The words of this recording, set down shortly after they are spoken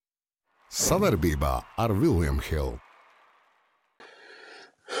Sadarbībā ar William Hill.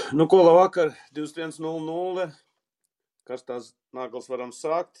 Nu, ko vakar 21:00. Kas tās nākals varam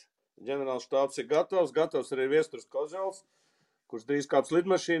sākt? Ģenerāls štābs ir gatavs arī Viesturs Kozels, kurš drīz kāps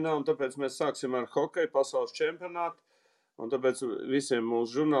lidmašīnā, un tāpēc mēs sāksim ar hokeju pasaules čempionātu, un tāpēc visiem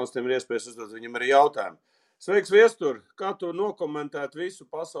mūsu žurnālistiem ir iespējas uzdot viņam arī jautājumu. Sveiks, Viestur! Kā tu nokomentētu visu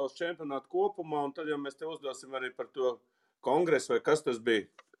pasaules čempionātu kopumā, un tad jau mēs te uzdosim arī par to kongresu, vai kas tas bija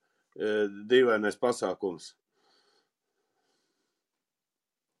dīvainais pasākums?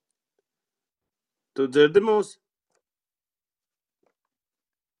 Tu dzirdi mūs?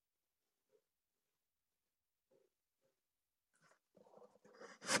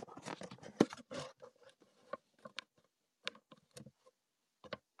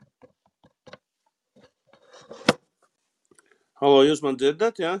 Halo, jūs man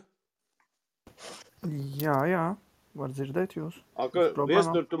dzirdat, jā? Jā, var dzirdēt jūs.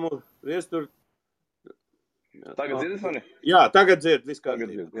 Viestur, Viestur. Tagad dzirdat mani? Jā, tagad dzird, viss Tagad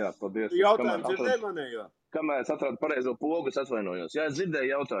kārtībā. dzird, jā, paldies. Jautājumu dzirdēji manējo? Kamēr es atradu pareizo pogu, es atvainojos. Jā, es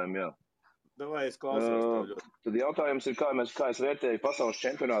dzirdēju jautājumu, jā. Davai, es klausos. Tad jautājums ir, kā es vērtēju pasaules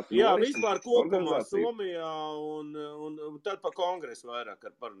čempionātu. Jā, vispār kopumā Somijā un tad pa kongresu vairāk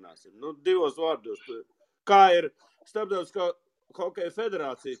parunāsim. Nu, divos vārdos. Kā ir starptautiskā hokeja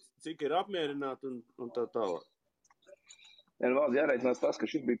federācija, cik ir apmierināta un tā tālāk? Vēl jāreicinās tas, ka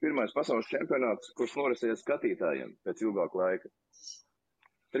šis bija pirmais pasaules čempionāts, kurš norisējies skatītājiem pēc ilgāka laika.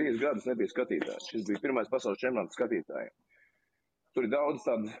 3 gadus nebija skatītāji. Šis bija pirmais pasaules čempionāts skatītājiem. Tur ir daudz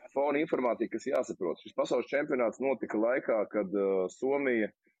tādu fona informātika, kas jāsaprot. Šis pasaules čempionāts notika laikā, kad Somija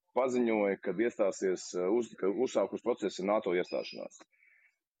paziņoja, kad iestāsies, ka uzsākus procesu NATO iestāšanās.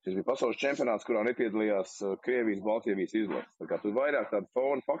 Šis bija pasaules čempionāts, kurā nepiedalījās Krievijas, Baltkrievijas izlases. Tā kā tur vairāk tādu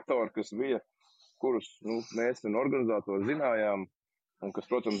fona faktoru, kas bija, kurus mēs un organizatori zinājām, un kas,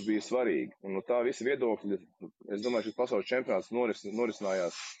 protams, bija svarīgi. Un no tā visa viedokļa, es domāju, šis pasaules čempionāts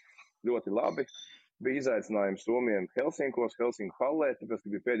norisinājās ļoti labi. Bija izaicinājums Somijiem Helsinkos, Helsinku hallē, tāpēc, ka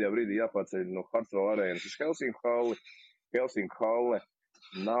bija pēdējā brīdī jāpārceļ no Hartwell arēnas uz Helsinku halli. Helsinku halle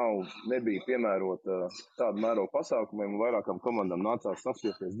nebija piemērota tādu mērogu pasākumiem, un vairākām komandām nācās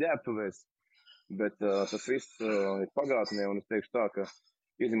apspiesties ģērbtuvēs, bet tas viss ir pagātnē, un es teikšu tā, ka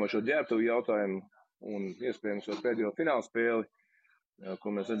izņemot šo ģērbtuvu jautājumu un iespējams šo pēdējo finālu spēli, ko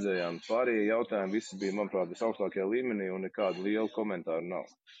mēs redzējām, pārējie jautājumi visi bija, manuprāt, visaugstākajā līmenī, un nekādu lielu komentāru nav.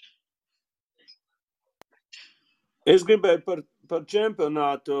 Es gribēju par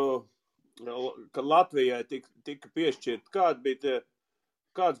čempionātu, ka Latvijai tika piešķirt.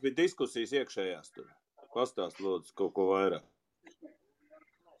 Kāds bija diskusijas iekšējās tur? Pastāst, lūdzu, kaut ko vairāk.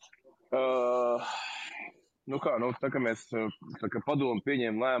 Tā kā padomu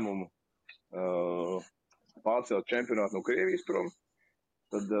pieņēma lēmumu pārcelt čempionātu no Krievijas prom,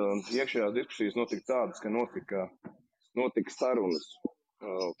 tad iekšējās diskusijas notika tādas, ka notika sarunas,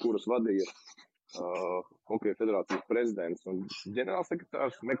 kuras vadīja Hokeja federācijas prezidents un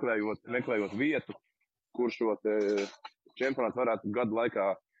ģenerālsekretārs, meklējot vietu, kur šo čempionātu varētu gadu laikā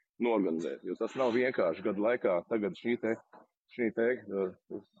norganizēt. Jo tas nav vienkārši gadu laikā. Tagad šī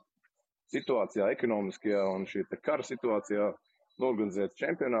situācijā, ekonomiskajā un šī kara situācijā norganizēt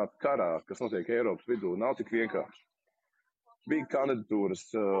čempionātu karā, kas notiek Eiropas vidū, nav tik vienkārši. Bija kandidatūras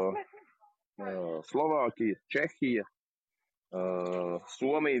Slovākija, Čehija,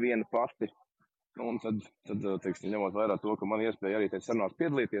 Somija viena pati. Un tad ņemot vērā to, ka man iespēja arī teikt sarunās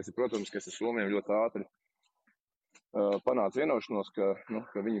piedalīties, protams, ka es ar Somijiem ļoti ātri panācu vienošanos,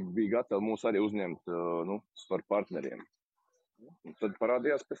 ka viņi bija gatavi mūs arī uzņemt par partneriem. Un tad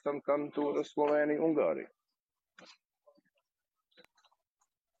parādījās pēc tam kandidatūra Slovēnija, Ungārija.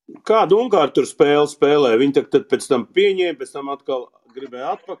 Kādu Ungāru tur spēlē? Viņi tad pēc tam pieņēma, pēc tam atkal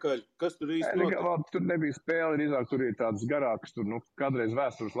gribēja atpakaļ. Kas tur īsti notika? Tur nebija spēle, drīzāk tur ir tādas garākas, kādreiz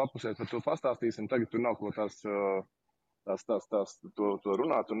vēstures lapusēs par to pastāstīsim, tagad tur nav ko to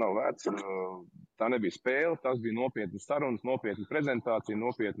runāt, tur nav vērts. Tā nebija spēle, tas bija nopietnas sarunas, nopietna prezentācija,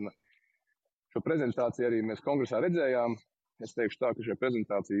 Šo prezentāciju arī mēs kongresā redzējām. Es teikšu tā, ka šī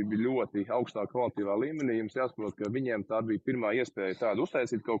prezentācija bija ļoti augstā kvalitīvā līmenī. Jums jāsaprot, ka viņiem tā bija pirmā iespēja tādu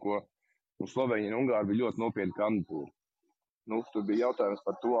uztaisīt kaut ko, un Slovēņi un Ungāri bija ļoti nopietni kandidatūri. Tur bija jautājums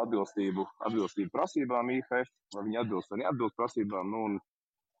par to atbilstību prasībām IHF, vai viņi atbilst vai neatbilst prasībām, un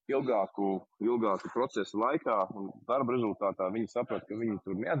ilgāku procesu laikā un darba rezultātā viņi saprata, ka viņi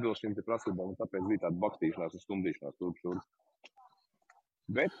tur neatbilst šīm prasībām, un tāpēc bija tāda bakstīšanās un stumdīšanās turp.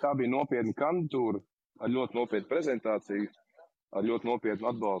 Bet tā bija nopietna kandidatūra ar ļoti nopietnu prezentāciju, ar ļoti nopietnu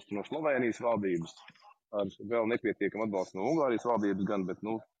atbalstu no Slovēnijas valdības, ar vēl nepietiekamu atbalstu no Ungārijas valdības gan, bet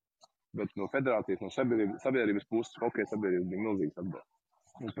no federācijas, no sabiedrības puses, hokeja sabiedrības bija milzīgs atbalsts.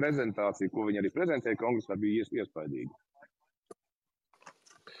 Un prezentācija, ko viņi arī prezentēja kongresā, bija iespaidīga.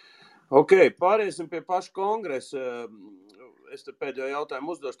 Ok, pāriesim pie paša kongresa. Es te pēdējo jautājumu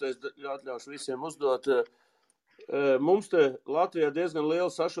uzdošu, es atļaušu visiem uzdot. Mums te Latvijā diezgan liela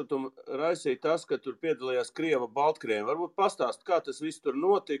sašutuma raisīja tas, ka tur piedalījās Krieva, Baltkrievi. Varbūt pastāst, kā tas viss tur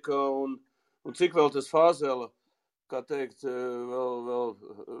notika un cik vēl tas Fāzela, kā teikt, vēl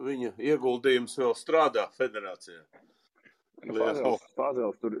viņa ieguldījums vēl strādā federācijā.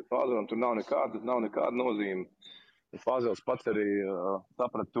 Fāzelam tur nav nekāda nozīme. Fāzels pats arī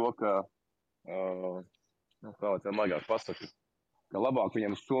saprat to, ka, kā tā maigāk pasaka, ka labāk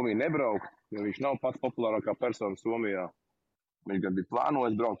viņam uz Somiju nebraukt, jo viņš nav pats populārākā persona Somijā. Viņš gan bija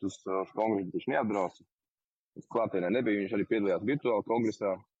plānojis braukt uz kongresu, bet viņš neatbrauca. Uz klātienē nebija, viņš arī piedalījās virtuāli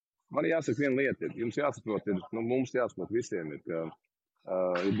kongresā. Man jāsaka viena lieta, jums jāsaprot, mums jāsaprot visiem, ka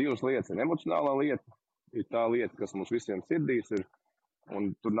ir divas lietas. Ir emocionālā lieta, ir tā lieta, kas mums visiem sirdīs ir, un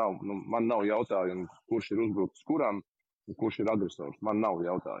tur man nav jautājumu, kurš ir uzbrukts kuram, un kurš ir agresors. Man nav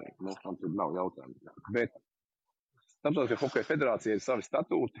jautājumu. Man tur nav jautājumu. Bet Starptautiskā hokeja federācija ir savi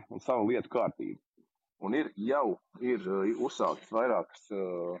statūti un savu lietu kārtību. Un ir uzsāktas vairākas,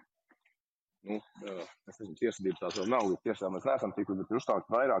 es nezinu, tiesvedības tās vēl nav, tiešām mēs neesam tikuši, bet ir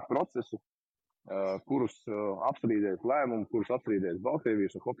uzsāktas vairāk procesu, kurus apstrīdēs lēmumu, kurus apstrīdēs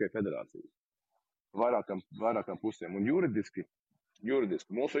Baltkrievijas un hokeja federācijas. Vairākām pusēm. Un juridiski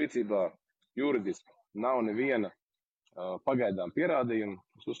mūsu rīcībā juridiski nav neviena pagaidām pierādījuma,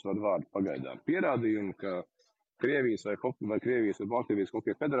 es uzsveru vārdu pagaidām pierādījumu, ka Krievijas vai Krievijas vai Baltkrievijas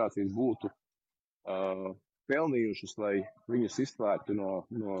hokeja federācijas būtu pelnījušas, lai viņus izslēgtu no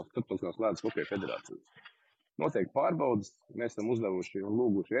Starptautiskās ledus hokeja federācijas. Notiek pārbaudas, mēs esam uzdevuši un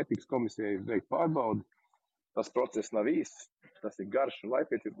lūguši etikas komisijai veikt pārbaudi. Tas process nav īsts, tas ir garš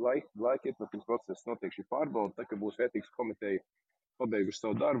laikietilpīgs process, notiek šī pārbauda. Tā, ka būs etikas komiteja pabeiguši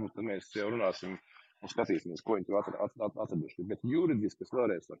savu darbu, tad mēs jau runāsim un skatīsimies, ko viņi tur atraduši. Bet juridiski, es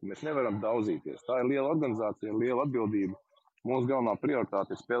vēlreiz saku, mēs nevaram daudzīties. Tā ir liela organizācija, liela atbildība. Mūsu galvenā prioritāte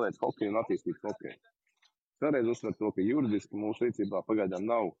ir spēlēt hokeju un attīstīt hokeju. Vēlreiz uzsver to, ka juridiski mūsu rīcībā pagaidām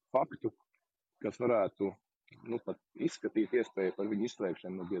nav faktu, kas varētu pat izskatīt iespēju par viņu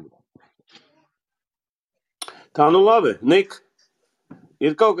izslēgšanu no biedrām. Tā labi. Nik,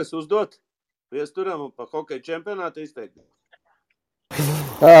 ir kaut kas uzdot viesturam par hokeja čempionātu izteikt?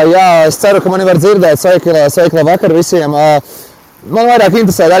 Jā, es ceru, ka mani var dzirdēt. Sveiki vakar visiem. Man vairāk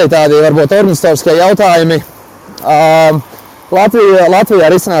interesē arī tādi, varbūt, organizatoriskie jautājumi. Latvijā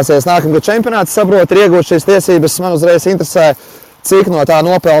risināsies nākamgad čempionāts, saprotu, ir iegūt šīs tiesības. Man uzreiz interesē, cik no tā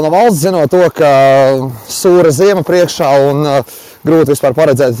nopelna valsts, zinot to, ka sūra ziema priekšā un grūti vispār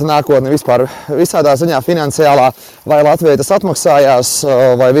paredzēt nākotni vispār visādā ziņā finansiālā. Vai Latvijai tas atmaksājās,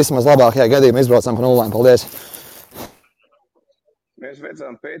 vai vismaz labākajā gadījumā izbraucam pa nulēm. Paldies! Mēs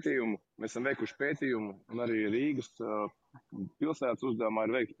veicām pētījumu, mēs esam veikuši pētījumu, un arī Rīgas pilsētas uzdevumā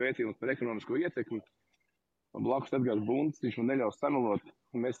ir veikt pētījumus par ekonomisko ietekmi. Blakus Edgars Bunts, viņš man neļaus samelot.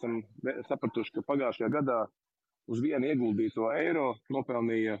 Mēs esam sapratuši, ka pagājušajā gadā uz vienu ieguldīto eiro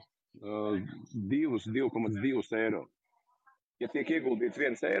nopelnīja 2,2 eiro. Ja tiek ieguldīts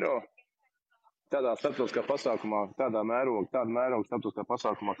 1 eiro, tādā starptautiskā pasākumā, tāda mēroga starptautiskā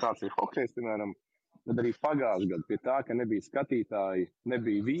pasākumā, kāds ir hokejs, piemēram, tad arī pagājušajā gadā pie tā, ka nebija skatītāji,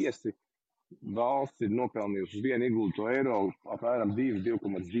 nebija viesi, valsts ir nopelnījusi uz vienu ieguldīto eiro apmēram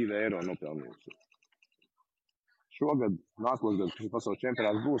 2,2 eiro nopelnījusi. Šogad, nākos gads, kad pasaules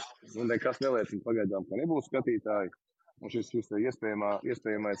čempionāts būs, nekas neliecina pagaidām, ka nebūs skatītāji. Un šis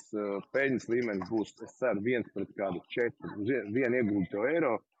iespējamais peļņas līmenis būs, es ceru, 1 pret kādu 4, uz vienu ieguldīto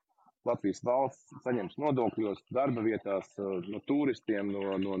eiro. Latvijas valsts saņems nodokļos, darba vietās, no turistiem,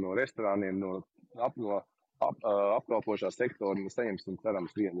 no restorāniem, no apkalpošā sektora. Mēs saņemsim,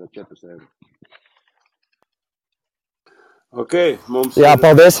 cerams, 1 vai 4 eiro. Ok, mums Jā,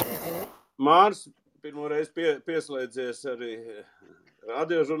 paldies! Māris pirmo reizi pieslēdzies arī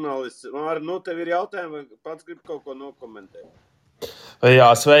radiožurnālists. Māri, tev ir jautājumi, vai pats grib kaut ko nokomentēt? Jā,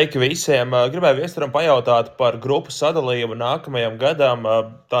 sveiki visiem. Gribēju viesturam pajautāt par grupu sadalījumu nākamajam gadam.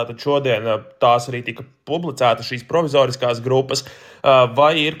 Tātad šodien tās arī tika publicētas šīs provizoriskās grupas.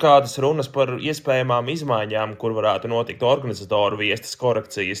 Vai ir kādas runas par iespējamām izmaiņām, kur varētu notikt organizatoru viestas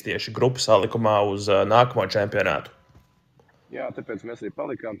korekcijas tieši grupu salikumā uz nākamo čempionātu? Jā, tāpēc mēs arī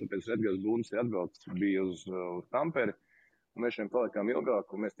palikām, tāpēc Edgars Bunts bija uz Tamperi. Mēs šiem palikām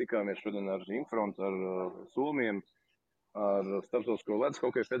ilgāk, un mēs tikāmies šodien ar Infrontu, ar Somiem, ar Starptautisko ledus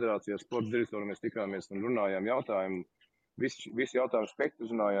hokeja federācijas sporta direktoru. Mēs tikāmies un runājām jautājumu. Visi jautājumu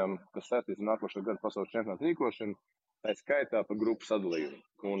spektru runājām, kas saistīts ar nākošo gadu pasaules čempionātu rīkošanu, tā skaitā par grupu sadalījumu.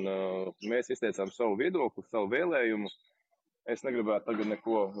 Un mēs izteicām savu viedokli, savu vēlējumu. Es negribētu tagad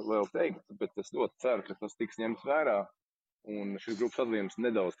neko vēl teikt, bet es ļoti ceru, ka tas tiks ņemts vērā un šis grupas sadalījums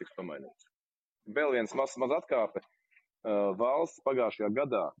nedaudz tiks pamainīts. Vēl viens maz atkāpe. Valsts pagājušajā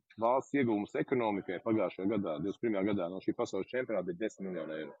gadā, valsts ieguvums ekonomikai pagājušajā gadā, 21. gadā no šī pasaules čempionāta bija 10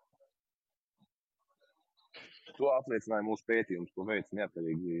 miljonu eiro. To apliecināja mūsu pētījums, ko veica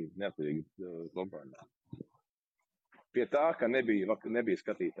neatkarīgi kompānija. Pie tā, ka nebija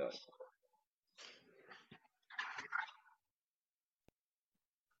skatītāji.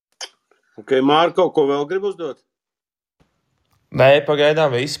 Ok, Mārko, ko vēl grib uzdot? Nē,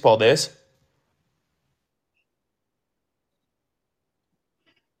 pagaidām viss, paldies.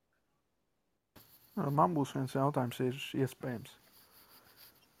 Man būs viens jautājums, ir iespējams.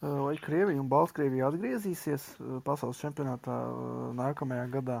 Vai Krievija un Baltkrievija atgriezīsies pasaules čempionātā nākamajā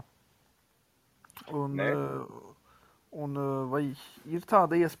gadā? Un vai ir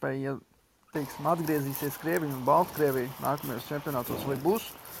tāda iespēja, ja teiksim, atgriezīsies Krievija un Baltkrievija nākamajos čempionātos, vai būs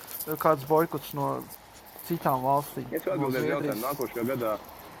kāds boikots no citām valstīm? Es vēl atbildēju jautājumu.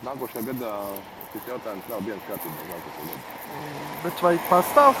 Nākošajā gadā šis jautājums nav dienas kārtībā nākošajā gadā. Bet vai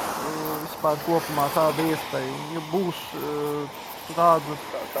pastāv vispār kopumā tāda iespēja? Ja būs tāda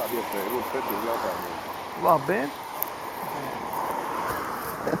iespēja, būs precīzi jautājumi. Labi.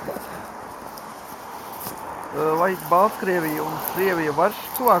 Vai Baltkrievija un Krievija var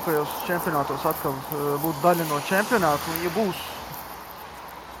tuvākajos čempionātos atkal būt daļa no čempionāta? Un ja būs,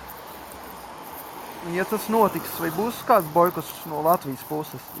 ja tas notiks, vai būs kāds boikots no Latvijas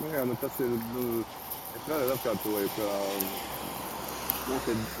puses? Jā, tas ir, es vēlreiz atkārtoju, ka mums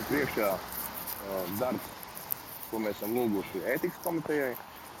ir priekšā darbs, ko mēs esam lūguši ētikas komitejai.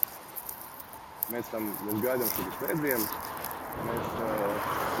 Mēs gaidām šo svētdienu.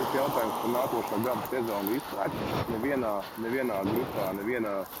 Šis jautājums par nākošā gada sezonu izslēgts. Nevienā grupā,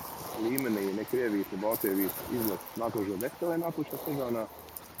 nevienā līmenī, ne Krievijas, ne Baltkrievijas izlases nākošo nespēlē nākošā sezonā.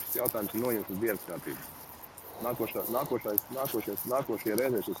 Šis jautājums ir noņemts uz dienas kārtību. Nākošajā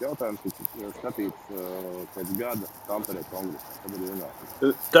reizē šis jautājums tiks skatīts pēc gada Tamperē kongresā.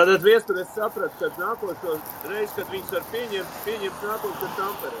 Tātad Viestur, es sapratu, ka nākošo reizi, kad viņus var pieņemt nākošo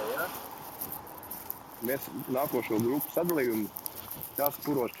Tamperē, ja? Mēs nākošo grupu sadalījumu, kas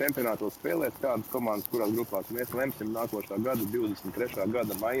kuros čempionātos spēlēs, kādas komandas, kurās grupās mēs lemsim nākošā gada, 23.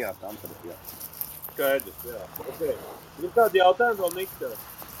 gada maijā Tamperē. Skaidrs, jā. Okay. Ir kādi jautājumi vēl, Nikita?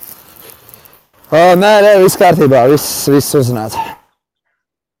 Nē, viss kārtībā, viss uzzināts.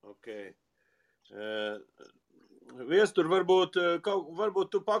 Ok. Viestur, varbūt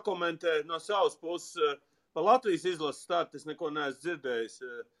tu pakomentē no savas puses par Latvijas izlases startu, es neko neesmu dzirdējis.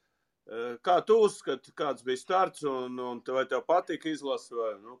 Kā tu uzskati, kāds bija starts un vai tev patika izlase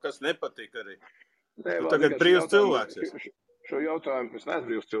vai kas nepatika arī? Tu tagad brīvs cilvēks esi. Šo jautājumu es neesmu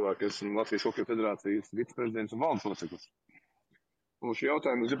brīvs cilvēks, es esmu Latvijas Hokeja federācijas viceprezidents un valdes loceklis. Un šo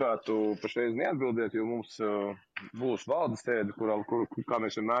jautājumu gribētu pašreiz neatbildēt, jo mums būs valdes sēde, kā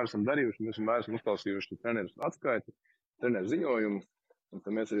mēs vienmēr esam darījuši, mēs vienmēr esam uzklausījuši treneru atskaiti, treneru ziņojumu, un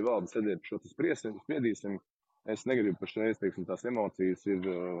tad mēs arī valdes sēdē par šo spriedīsim. Es negribu pašreiz, tās emocijas ir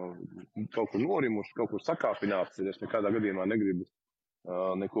kaut kur norimušas, kaut kur sakāpinātas, es nekādā gadījumā negribu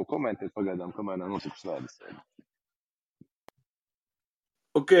neko komentēt pagaidām, kamēr nav notikusi valdes sēde.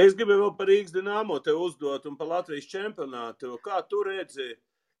 Ok, es gribēju vēl par Rīgas Dinamo te uzdot un par Latvijas čempionātu. Kā tu redzi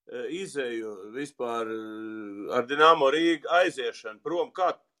izēju vispār ar Dinamo Rīgu aiziešanu prom? Kā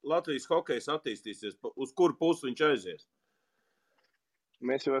Latvijas hokejs attīstīsies? Uz kuru pusi viņš aizies?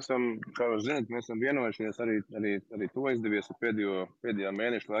 Mēs jau esam, kā jūs zināt, mēs esam vienojušies arī to izdevies pēdējā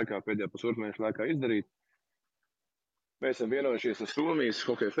mēneša laikā, pēdējā pusotru mēneša laikā izdarīt. Mēs esam vienojušies ar Somijas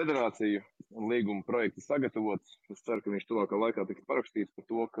Hokeja federāciju un līguma projektu sagatavots. Es ceru, ka viņš tuvākā laikā tiks parakstīts par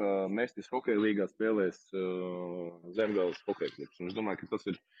to, ka Mestis Hokeja līgā spēlēs Zemgales hokeja klubs. Un es domāju, ka tas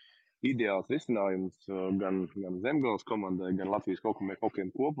ir ideāls risinājums gan Zemgales komandai, gan Latvijas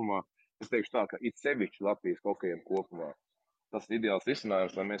hokejam kopumā. Es teikšu tā, ka it sevišķi Latvijas hokejam kopumā. Tas ir ideāls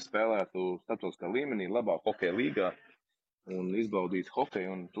risinājums, lai mēs spēlētu starptautiskā līmenī, labā hokeja līgā un izbaudītu hokeju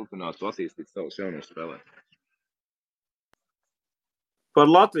un turpinātu attīstīt savus jaunos spēlētājus. Par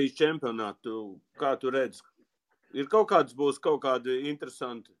Latvijas čempionātu, kā tu redzi? Ir būs kaut kādi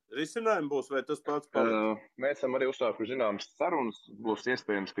interesanti risinājumi būs, vai tas pats paliks? Mēs esam arī uzsākuši zināmas sarunas, būs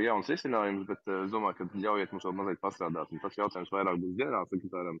iespējams, ka jauns risinājums, bet es domāju, ka ļaujiet mums vēl mazliet pastrādāt. Un tas jautājums vairāk būs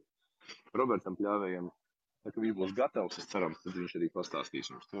ģenerālsekretāram Robertam Pļāvējam. Ja viņš būs gatavs, es cerams, tad viņš arī pastāstīs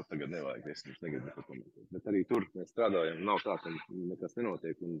mums. To tagad nevajag, es jums negribu neko komentēt. Bet arī tur mēs strādājam, nav tā, ka nekas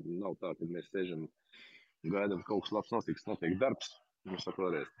nenotiek, un nav tā, ka mēs sēžam un gaidām, ka kaut kas labs notiek darbs. Mums saka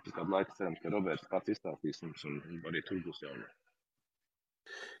vēlreiz, kādu laiku cerams, ka Roberts pats izstāstīs mums, un arī tur būs jaunā.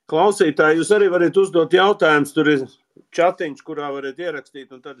 Klausītāji, jūs arī varat uzdot jautājumus. Tur ir čatiņš, kurā varat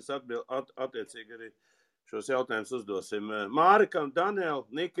ierakstīt, un tad es attiecīgi arī šos jautājumus uzdosim. Mārikam, Daniel,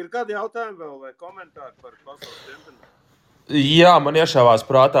 Nika, ir kādi jautājumi vēl vai komentāri par pasaules čempionātu? Jā, man iešāvās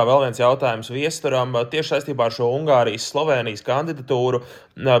prātā vēl viens jautājums Viesturam tieši saistībā ar šo Ungārijas-Slovenijas kandidatūru.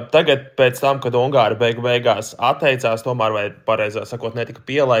 Tagad, pēc tam, kad Ungāri beigās atteicās, tomēr, vai pareizāk sakot, netika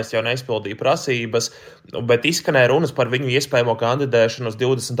pielaists, jau neizpildīja prasības, bet izskanēja runas par viņu iespējamo kandidēšanu uz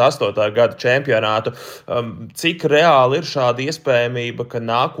 28. gada čempionātu. Cik reāli ir šāda iespējamība, ka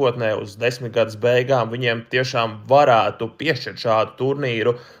nākotnē uz 10 gadus beigām viņiem tiešām varētu piešķirt šādu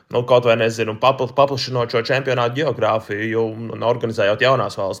turnīru? Kaut vai, nezinu, paplašinot šo čempionātu geogrāfiju un organizējot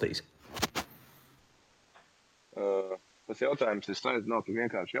jaunās valstīs. Tas jautājums nav tik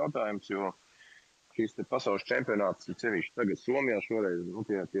vienkārši jautājums, jo šīs pasaules čempionāts ir sevišķi tagad Somijā šoreiz,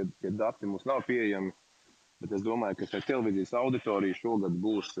 tie dati mums nav pieejami, bet es domāju, ka šai televīzijas auditorija šogad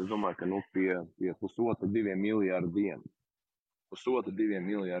būs, es domāju, ka pie 1,5–2 miljārdu dienu. 1,5–2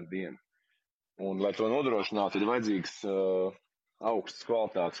 miljārdu dienu. Un, lai to nodrošinātu, ir vajadzīgs augstas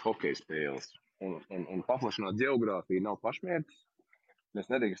kvalitātes hokeja spēles. Un paplašināt geogrāfiju nav pašmērķis. Mēs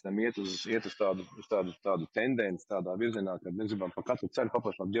nedrīkstam iet uz tādu tendenci, tādā virzienā, kad negribam par katru cenu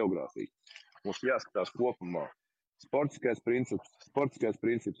paplašināt geogrāfiju. Mums jāskatās kopumā. Sportiskais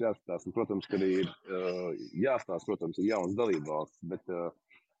princips jāskatās. Un, protams, ka arī ir jāstāsta, protams, ir jauns dalībvalsts, bet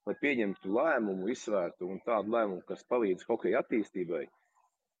lai pieņemtu lēmumu, izsvērtu un tādu lēmumu, kas palīdz hokeja attīstībai,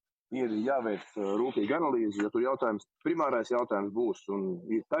 ir jāveic rūpīga analīze, jo tur primārais jautājums būs, un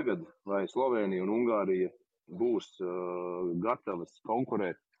ir tagad, vai Slovenija un Ungārija būs gatavas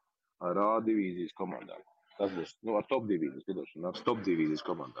konkurēt ar A divīzijas komandām. Tas būs ar top divīzijas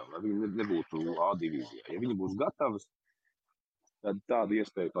komandām, lai viņi nebūtu A divīzijā. Ja viņi būs gatavas, tad tāda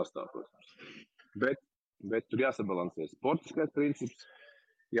iespēja pastāv, protams. Bet tur jāsabalansē sportiskais princips,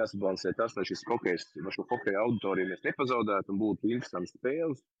 jāsabalansē tas, lai šo hokeja auditoriju mēs nepazaudētu un būtu interesants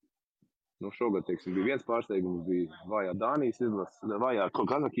spēles. Šogad, bija viens pārsteigums, bija vājā Dānijas izlase, vājā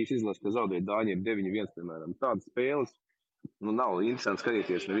Kazahijas izlase, ka zaudēja Dāņiem 9-1, piemēram. Tādas spēles nav interesanti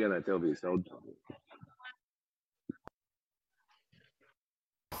skatīties nevienai televīzijas auditorijai.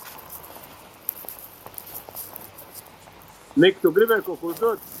 Nik, tu gribēji kaut ko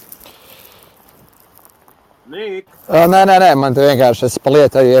uzdot? Nik? Nē, man te vienkārši pa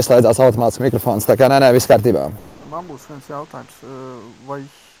lietu arī ieslēdzās automātisks mikrofons, tā kā nē, viss kārtībā. Man būs viens jautājums, vai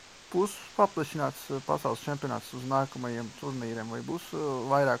būs paplašināts pasaules čempionāts uz nākamajiem turnīriem, vai būs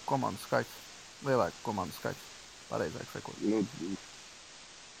vairāk komandu skaits, lielāka komandu skaits, pareizāk sakot?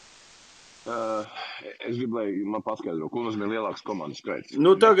 Es gribu, lai man paskaidro, ko nozīmē lielāks komandu skaits.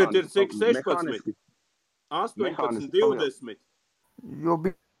 Tagad ir cik 16? 18, 20? Jo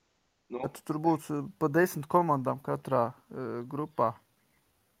tur būs pa 10 komandām katrā grupā.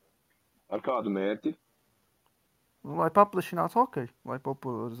 Ar kādu mērķi? Lai paplašinātu hokeju, lai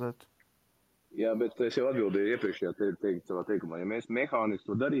popularizētu. Jā, bet es jau atbildēju iepriekšējā savā teikumā. Ja mēs mehāniski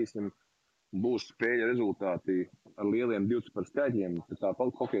to darīsim, būs spēļu rezultāti ar lieliem 2 skaitļiem, tad tā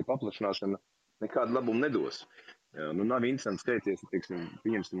hokeja paplašināšana nekādu labumu nedos. Jā, nav interesanti skatīties,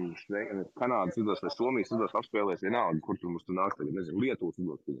 pieņemsim Kanādas izlases vai Somijas izlases apspēlēs vienalga, kur tur mums tur nāks tagad, nezinu, Lietuvas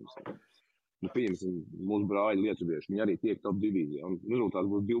izlases pieņemsim mūsu brāļi lietuvieši, viņi arī tiek top divīzijā, un rezultāts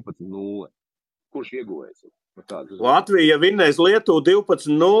būs 12-0. Kurš ieguvējis? Latvija vinnēs Lietuvu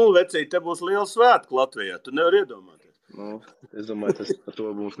 12-0, vecīt, te būs liela svētku Latvijā. Tu nevar iedomāties. Es domāju, par to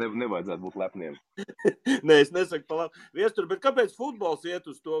mums nevajadzētu būt lepniem. Nē, es nesaku pa labi. Viestur, bet kāpēc futbols iet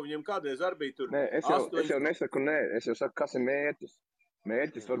uz to? Viņam kādreiz arī bija tur? Nē, es jau nesaku nē. Es jau saku, kas ir mērķis.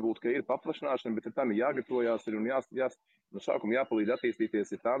 Mērķis varbūt, ka ir paplašināšana, bet tam ir jāgatavojās un no sākuma jāpalīdz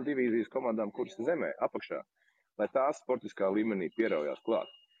attīstīties ir tām divīzijas komandām, kuras ir zemē, apakšā, lai tās sportiskā līmenī pieraujās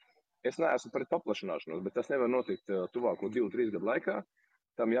klāt. Es neesmu pret paplašināšanos, bet tas nevar notikt tuvāko 2-3 gadu laikā.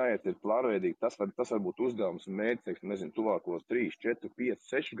 Tam jāiet ir plānveidīgi. Tas var būt uzdevums un mērķis, tuvākos 3, 4, 5,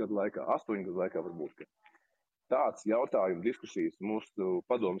 6 gadu laikā, 8 gadu laikā varbūt. Tāds jautājumu diskusijas mūsu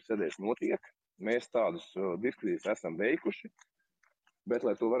padomas sēdēs notiek. Mēs tādas diskusijas esam veikuši, bet,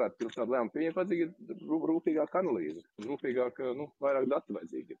 lai to varētu pirms tādu lēmumu pieņemt, vajadzīga rūpīgāka analīze, vairāk dati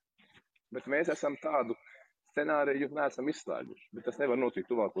vajadzīgi. Bet mēs esam tādu scenāriju neesam izslēguši, bet tas nevar notikt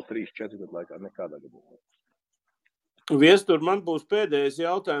tuvāko 3-4 gadu laikā nekādā gadījumā. Viestur, man būs pēdējais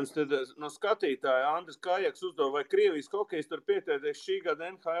jautājums tad no skatītāja. Andris Kājaks uzdeva, vai Krievijas hokejs tur pieteicies šī gada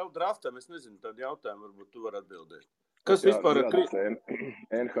NHL draftam? Es nezinu, tādu jautājumu varbūt tu vari atbildēt. Kas vispār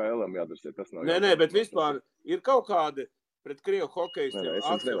NHL-am jādasē, tas nav jautājums. Nē, bet vispār ir kaut kādi pret Krievu hokejistiem?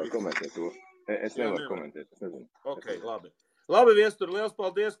 Es nevaru komentēt to. Es nevaru komentēt, es nezinu. Ok, labi. Labi, Viestur, liels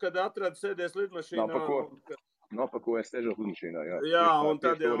paldies, kad atradi sēdies lidmašīnā. Nopakojas stežot lidmašīnā, jā. Jā, un Tieši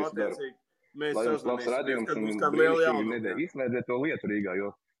tad jau to arī daru. attiecīgi mēs Lai jums labs sazvanīsimies, radījums kad un būs kāda liela brīnišķīga jaunuma. nedēļa. Izsmēdiet to lietu Rīgā, jo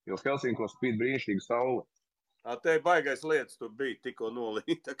Helsinkos spīd brīnišķīga saule. Te baigais lietas tur bija tikko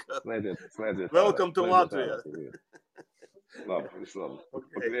nolīta. Slēdziet. Welcome to Latvijā. Labi, viss labi. Par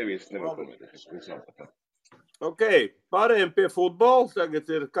Krievijas nevar komentēt. Ok, pārējiem pie futbola. Tagad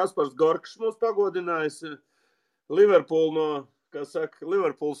ir Kaspars Gorkšs mums pagodinājis. Liverpool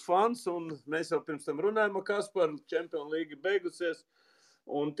Liverpools fans, un mēs jau pirms tam runājam ar Kasparu, Champions League beigusies,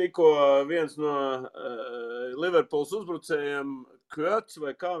 un tikko viens no Liverpools uzbrucējiem, Kjots,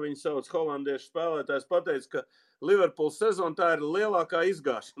 vai kā viņi sauc, holandiešu spēlētājs, pateica, ka Liverpools sezona tā ir lielākā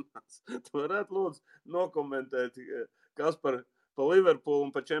izgāšanās. Tu varētu lūdzu nokomentēt, Kaspar, pa Liverpool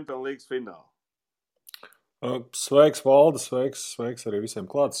un pa Champions League finālu. Sveiks, Valde, sveiks arī visiem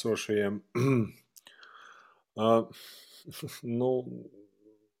klātesošajiem.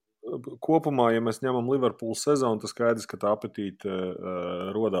 Kopumā, ja mēs ņemam Liverpool sezonu, tas skaidrs, ka tā apetīte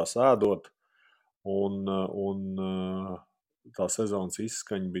rodās ēdot, un tā sezonas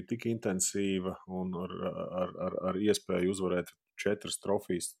izskaņa bija tik intensīva un ar iespēju uzvarēt 4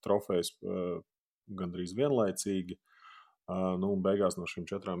 trofejas gandrīz vienlaicīgi. Un beigās no šīm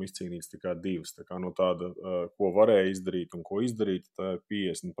 4 izcīnīts tikai 2. Tā kā no tāda, ko varēja izdarīt un ko izdarīt, tā ir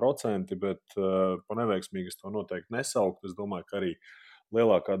 50%, bet pa neveiksmīgi es to noteikti nesauktu. Es domāju, ka arī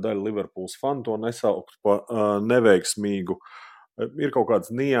lielākā daļa Liverpools fanu to nesaukt pa neveiksmīgu. Ir kaut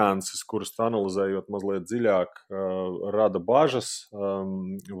kādas nianses, kuras analizējot mazliet dziļāk, rada bažas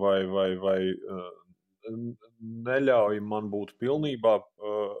vai neļauj man būt pilnībā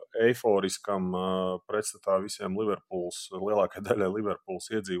eiforiskam pretstatā visiem lielākai daļai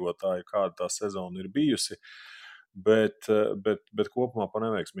Liverpools iedzīvotāji, kāda tā sezona ir bijusi, bet kopumā pa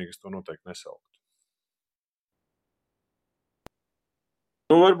neveiksmīgi es to noteikti nesauktu.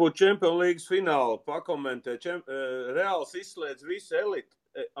 Varbūt Champions League finālu pakomentē. Reāls izslēdz visu elitu,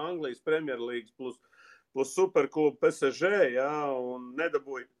 Anglijas Premjerlīgas plus superklubu PSG, jā, un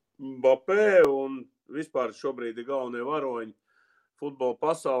nedabūja Mbappé, un vispār šobrīd ir galvenie varoņi futbola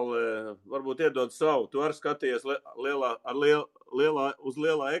pasaulē. Varbūt iedod savu. Tu arī skaties uz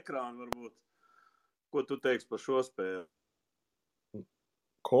lielā ekrāna, varbūt. Ko tu teiksi par šo spēli?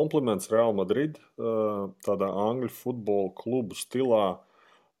 Kompliments Real Madrid, tādā angļu futbola klubu stilā,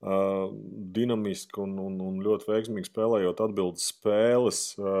 dinamiski un ļoti veiksmīgi spēlējot atbildes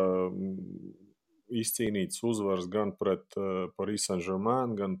spēles, izcīnīts uzvaras gan pret Paris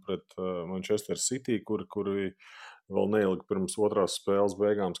Saint-Germain, gan pret Manchester City, kuri vēl neilgi pirms otrās spēles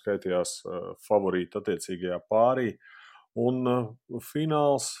beigām skaitījās favorīti attiecīgajā pārī. Un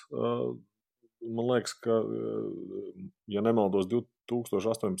fināls, man liekas, ka, ja nemaldos,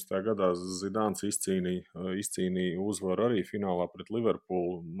 2018. gadā Zidāns izcīnīja uzvaru arī finālā pret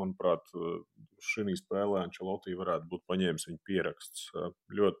Liverpoolu. Manuprāt, šī spēlē Ancelotti varētu būt paņēmis viņa pierakstus.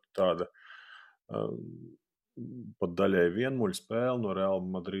 Ļoti tāda pat daļai vienmuļa spēle no Real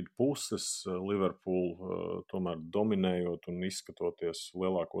Madrid puses, Liverpool tomēr dominējot un izskatoties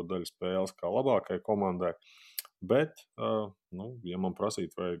lielāko daļu spēles kā labākai komandai. Bet, ja man prasīt,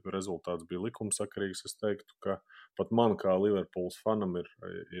 vai rezultāts bija likumsakarīgs, es teiktu, ka pat man kā Liverpools fanam ir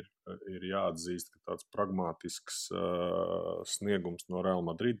jāatzīst, ka tāds pragmātisks sniegums no Real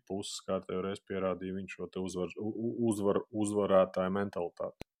Madrid puses kārtējo reizi pierādīja viņš šo te uzvarētāju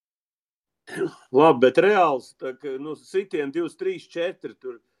mentalitāti. Labi, bet Reāls, sitien 2-3-4,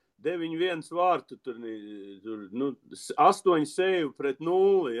 tur 9-1 vārtu, tur 8 seju pret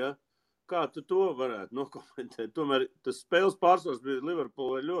 0, ja? Kā tu to varētu nokomentēt? Tomēr tas spēles pārsvars bija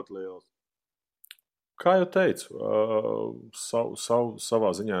Liverpoolai ļoti liels. Kā jau teicu, savā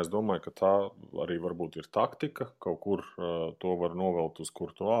ziņā es domāju, ka tā arī varbūt ir taktika. Kaut kur to var novelt uz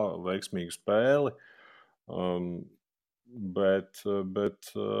veiksmīgu spēli. Bet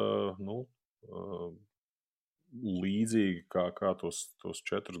līdzīgi kā tos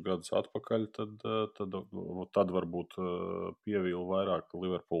 4 gadus atpakaļ, tad varbūt pievīla vairāk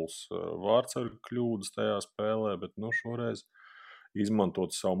Liverpools vārdsargu kļūdas tajā spēlē, bet šoreiz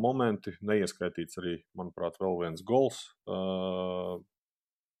izmantot savu momenti, neieskaitīts arī, manuprāt, vēl viens gols.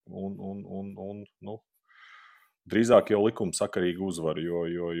 Drīzāk jau likumsakarīgi uzvar,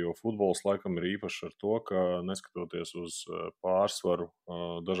 jo futbols laikam ir īpašs ar to, ka neskatoties uz pārsvaru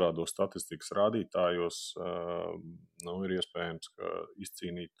dažādos statistikas rādītājos, ir iespējams, ka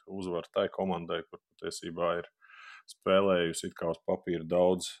izcīnīt uzvaru tai komandai, kur patiesībā ir spēlējusi it kā uz papīra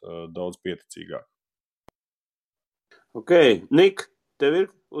daudz pieticīgāk. Ok, Nik, tev ir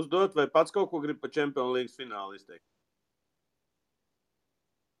uzdot vai pats kaut ko grib par Champions League finālu izteikt?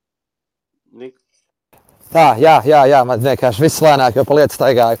 Nik? Jā, man vienkārši viss lēnāk jau pa lietu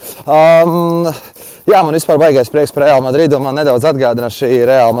staigāju. Jā, man vispār baigais prieks par Real Madridu, un man nedaudz atgādina šī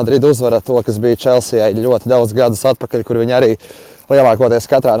Real Madrid uzvara to, kas bija Chelsea ļoti daudz gadus atpakaļ, kur viņi arī lielākoties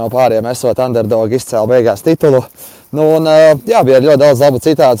katrā no pāriem esot underdog izcēla beigās titulu. Nu, un, jā, bija ļoti daudz labu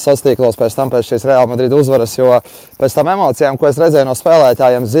citātu sociālos pēc šīs Real Madrid uzvaras, jo pēc tam emocijām, ko es redzēju no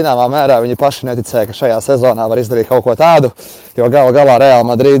spēlētājiem, zināmā mērā viņi paši neticēja, ka šajā sezonā var izdarīt kaut ko tādu, jo galā Real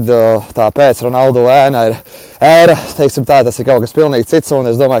Madrid tā pēc Ronaldo ēna ir ēra, teiksim tā, tas ir kaut kas pilnīgi cits,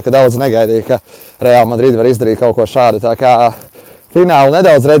 un es domāju, ka daudz negaidīja, ka Real Madrid var izdarīt kaut ko šādu, tā kā finālu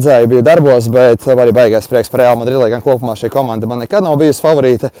nedaudz redzēju, biju darbos, bet arī baigais prieks par Real Madrid, lai gan kopumā šī komanda man nekad nav bijusi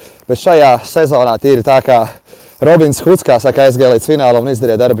favorīta, bet šajā sezonā tīri tā kā Robins Huds, kā saka, aizgāja līdz finālam un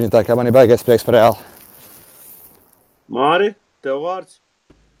izdarīja darbiņu, tā kā man ir baigais prieks par Reāli. Māri, tev vārds?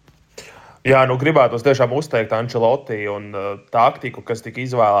 Jā, nu gribētos tiešām uzteikt Ancelotti un taktiku, kas tika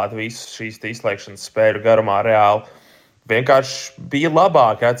izvēlēta visas šīs izslēgšanas spēļu garumā Reāli. Vienkārši bija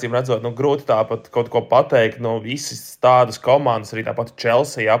labāk, acīm redzot, nu grūti tāpat kaut ko pateikt, nu visas tādas komandas, arī tāpat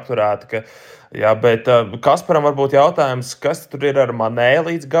Chelsea apturēta, ka jā, bet Kasparam varbūt jautājums, kas tur ir ar Mané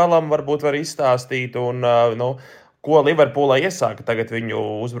līdz galam, varbūt var izstāstīt, un nu, ko Liverpoolā iesāka tagad viņu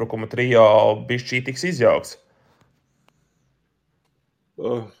uzbrukuma trio bišķī tiks izjaukts?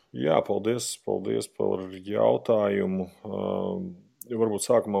 Jā, paldies par jautājumu. Varbūt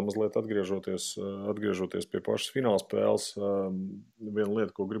sākumā mazliet atgriežoties pie pašas finālspēles, viena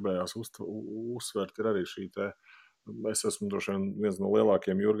lieta, ko gribējās uzsvērt, ir arī šī te. Es esmu droši vien viens no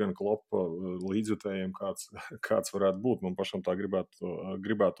lielākiem Jurgena Kloppa līdzjutējiem, kāds varētu būt. Man pašam tā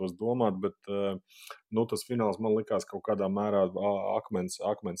gribētos domāt, bet nu, tas fināls man likās kaut kādā mērā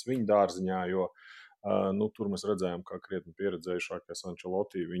akmens viņa dārziņā, jo nu, tur mēs redzējām, kā krietni pieredzējušākais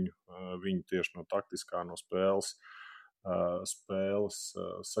Ancelotti viņu tieši no taktiskā, no spēles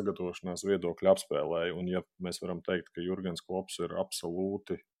sagatavošanās viedokļa apspēlēja. Un ja mēs varam teikt, ka Jurgens Klopps ir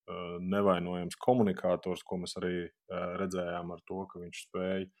absolūti nevainojams komunikators, ko mēs arī redzējām ar to, ka viņš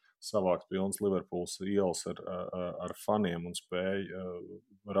spēja savākt pilnas Liverpools ielas ar faniem un spēja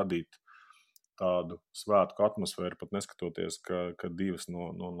radīt tādu svētku atmosfēru, pat neskatoties, ka 2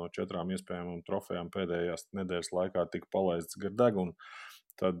 no 4 iespējamām trofejām pēdējās nedēļas laikā tika palaistas gar degunu.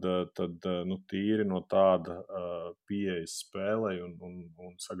 Tad nu, tīri no tāda pieejas spēlē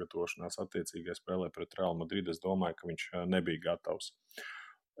un sagatavošanās attiecīgai spēlē pret Real Madrid, es domāju, ka viņš nebija gatavs.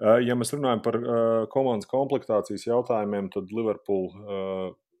 Ja mēs runājam par komandas komplektācijas jautājumiem, tad Liverpool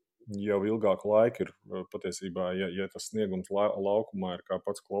jau ilgāku laiku ir patiesībā, ja tas sniegums laukumā ir, kā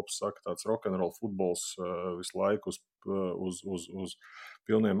pats Klopps saka, tāds rock'n'roll futbols visu laiku uz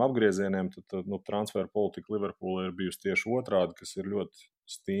pilniem apgriezieniem, tad nu, transfer politika Liverpool ir bijusi tieši otrādi, kas ir ļoti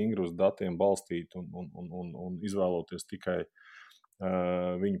stingri uz datiem balstīti un izvēloties tikai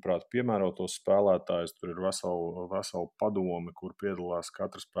viņuprāt piemērotos spēlētājus. Tur ir vesela padome, kur piedalās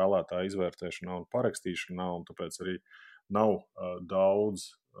katra spēlētāja izvērtēšanā un parakstīšanā, un tāpēc arī nav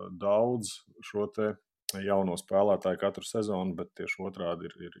daudz šo te jauno spēlētāju katru sezonu, bet tieši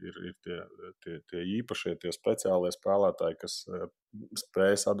otrādi ir tie īpašie, tie speciālie spēlētāji, kas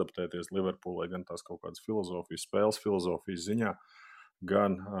spējas adaptēties Liverpoolai gan tās kaut kādas filozofijas, spēles filozofijas ziņā,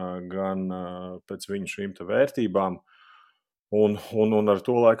 gan pēc viņu šīm te vērtībām. Un ar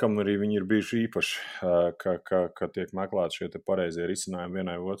to laikam arī viņi ir bijuši īpaši, ka tiek meklēti šie te pareizie risinājumi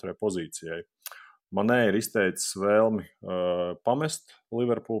vienai vai otrai pozīcijai. Mané ir izteicis vēlmi pamest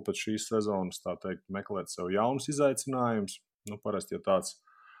Liverpool pēc šīs sezonas, tā teikt, meklēt sev jaunus izaicinājumus. Nu, parasti, ja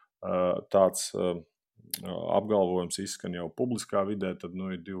tāds apgalvojums izskan jau publiskā vidē, tad nu,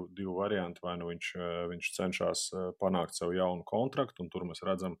 ir divi varianti. Vai nu viņš cenšas panākt sev jaunu kontraktu, un tur mēs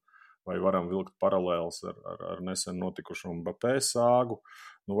redzam, vai varam vilkt paralēles ar nesen notikušo Mbappé sāgu,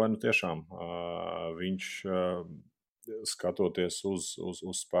 nu, vai nu tiešām viņš skatoties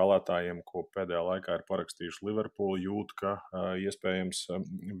uz spēlētājiem, ko pēdējā laikā ir parakstījuši Liverpool, jūt, ka iespējams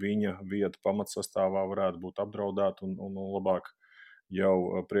viņa vieta pamatsastāvā varētu būt apdraudēta un labāk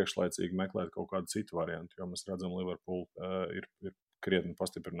jau priekšlaicīgi meklēt kaut kādu citu variantu, jo mēs redzam, Liverpool ir krietni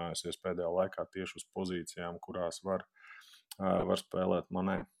pastiprinājusies pēdējā laikā tieši uz pozīcijām, kurās var spēlēt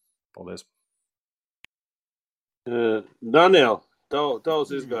Mané. Paldies. Daniel,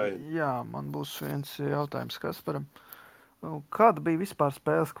 tavs izgājiens. Jā, man būs viens jautājums Kasparam. Kāda bija vispār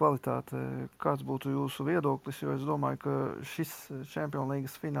spēles kvalitāte? Kāds būtu jūsu viedoklis? Jo es domāju, ka šis Champions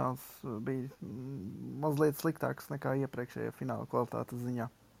Līgas fināls bija mazliet sliktāks nekā iepriekšējā fināla kvalitātes ziņā.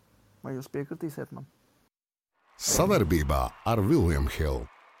 Vai jūs piekritīsiet man? Savarbībā ar William Hill.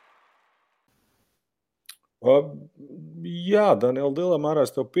 Jā, Daniel, lielā mērā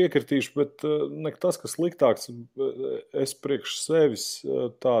es tev piekritīšu, bet tas, kas sliktāks, es priekš sevis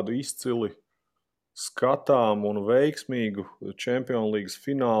tādu izcili skatām un veiksmīgu Champions League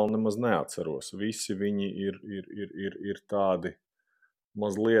finālu nemaz neatceros. Visi viņi ir tādi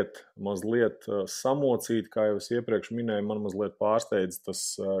mazliet samocīti, kā jau es iepriekš minēju, man mazliet pārsteidz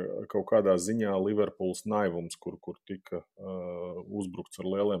tas kaut kādā ziņā Liverpools naivums, kur tika uzbrukts ar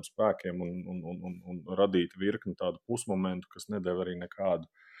lieliem spēkiem un radīta virkni tādu pusmomentu, kas nedeva arī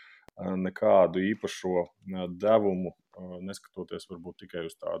nekādu īpašo devumu, neskatoties varbūt tikai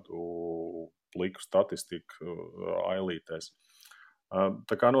uz tādu pliku statistiku ailītēs.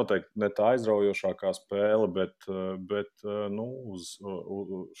 Tā kā noteikti ne tā aizraujošākā spēle, bet uz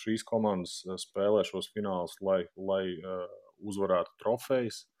šīs komandas spēlē šos finālus, lai uzvarētu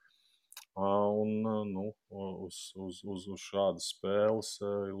trofejas. Un uz šādas spēles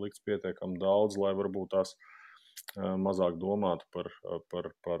likts pietiekami daudz, lai varbūt tās mazāk domātu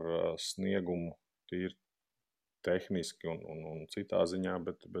par sniegumu tīri tehniski un citā ziņā,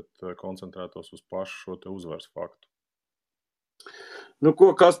 bet koncentrētos uz pašu šo te uzvaras faktu. Nu,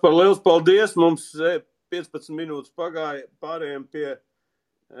 ko, Kaspar, liels paldies. Mums 15 minūtes pagāja, pārējiem pie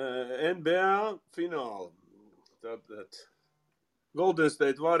NBA fināla. Tātad Golden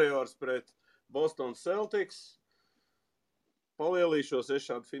State Warriors pret Boston Celtics. Palielīšos, es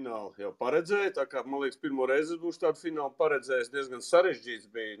šādu finālu jau paredzēju, tā kā, man liekas, pirmo reizi būšu tādu finālu paredzējis, diezgan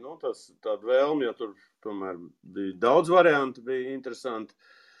sarežģīts bija, tāda vēlme, jo tur tomēr bija daudz variantu, bija interesanti.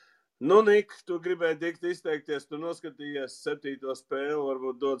 Nu, Nik, tu gribēji dikt izteikties, tu noskatījies 7. spēli,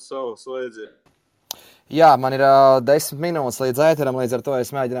 varbūt dod savu slēdzienu. Jā, man ir 10 minūtes līdz ēteram, līdz ar to es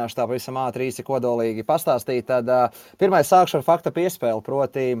mēģināšu tā pavisam ātri īsi kodolīgi pastāstīt. Tad pirmais sākšu ar fakta piespēli,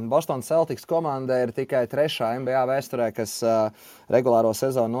 proti Boston Celtics komanda ir tikai 3. NBA vēsturē, kas regulāro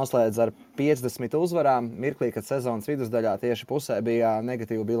sezonu noslēdz ar 50 uzvarām. Mirklī, kad sezonas vidusdaļā tieši pusē bija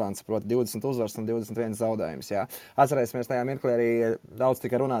negatīva bilance, proti 20 uzvaras un 21 zaudējums. Jā. Atcerēsimies, tajā mirklī arī daudz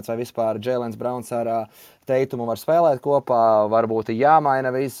tika runāts, vai vispār Jēlens Brauns ar Teitumu var spēlēt kopā, varbūt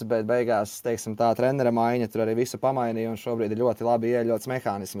jāmaina viss, bet beigās, teiksim tā, trenera maiņa tur arī visu pamainīja un šobrīd ir ļoti labi ieļauts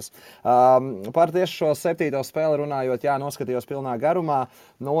mehānisms. Par tieši šo 7. spēli runājot, jā, noskatījos pilnā garumā,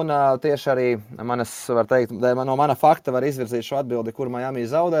 un tieši arī no mana fakta var izvirzīt šo atbildi, kur Miami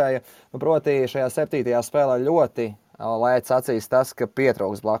zaudēja. Proti šajā 7. spēlē ļoti lēc acīs tas, ka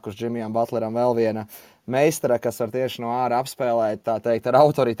pietrūks blakus Džimijam Butleram vēl viena meistara, kas var tieši no ārā apspēlēt, tā teikt, ar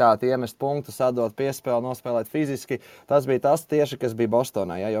autoritāti iemest punktus, atdot piespēli, nospēlēt fiziski. Tas bija tas tieši, kas bija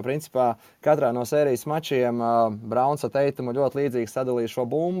Bostonā. Ja? Jo, principā, katrā no sērijas mačiem Brauns ar Teitumu ļoti līdzīgi sadalīja šo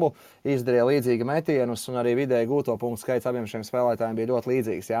bumbu, izdarīja līdzīgi metienus, un arī vidēji gūto punktu skaits abiem šiem spēlētājiem bija ļoti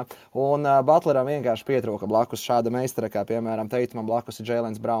līdzīgs. Ja? Un Butleram vienkārši pietrūka blakus šāda meistara, kā piemēram Teitumam blakus ir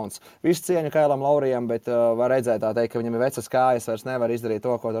Jēlens Brauns. Visu cieņu Kailam Laurijam, bet var redzēt, tā teikt, ka viņam ir vecas kājas, vairs nevar izdarīt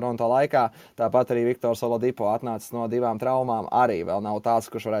to, ko Toronto laikā. Tāpat arī Viktors Oladipo atnācis no 2 traumām, arī vēl nav tāds,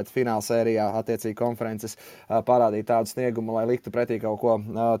 kurš varētu fināla sērijā attiecīgi konferences parādīt tādu sniegumu, lai liktu pretī kaut ko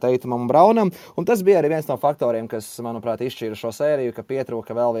Teitumam un Braunam. Un tas bija arī viens no faktoriem, kas, manuprāt, izšķīra šo sēriju, ka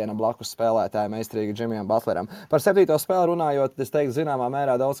pietrūka vēl viena blakus spēlētāja meistarīga Džimijam Butleram. Par 7. spēli runājot, es teiktu, zināmā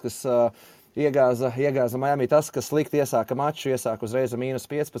mērā daudz, kas iegāza Miami tas, kas slikti iesāka maču, iesāka uzreiz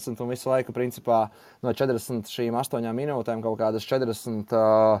 -15 un visu laiku, principā, no 40 šīm 8 minūtēm kaut kādas 40,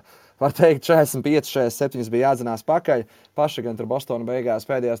 var teikt, 45, 47 bija jādzinās pakaļ. Paši gan tur Bostona beigās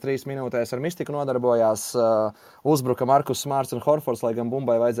pēdējās 3 minūtēs ar mistiku nodarbojās, uzbruka Markus Smarts un Horfords, lai gan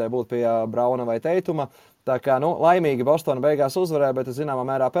bumbai vajadzēja būt pie Brauna vai Teituma. Tā kā, laimīgi Bostona beigās uzvarēja, bet zināmā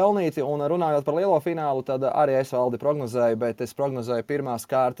mērā pelnīti. Un runājot par lielo finālu, tad arī es Valdi prognozēju, bet es prognozēju pirmās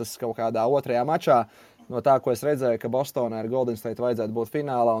kārtas kaut kādā 2. mačā. No tā, ko es redzēju, ka Bostonā ar Golden State vajadzētu būt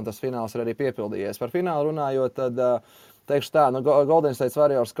finālā, un tas fināls ir arī piepildījies. Par finālu runājot, tad teikšu tā, Golden State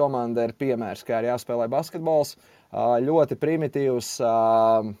Warriors komanda ir piemērs, kā ir jāspēlē basketbols. Ļoti primitīvs,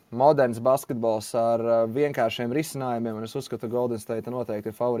 moderns basketbols ar vienkāršiem risinājumiem, un es uzskatu, ka Golden State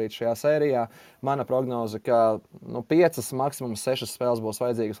noteikti ir favorīti šajā sērijā. Mana prognoze, ka 5, maksimums 6 spēles būs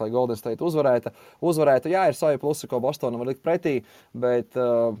vajadzīgas, lai Golden State uzvarētu. Jā, ir savi plusi, ko Bostona var likt pretī, bet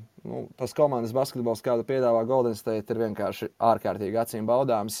tas komandas basketbols, kādu piedāvā Golden State, ir vienkārši ārkārtīgi acīm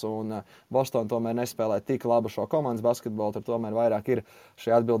baudāms, un Boston tomēr nespēlē tik labu šo komandas basketbolu, tur tomēr vairāk ir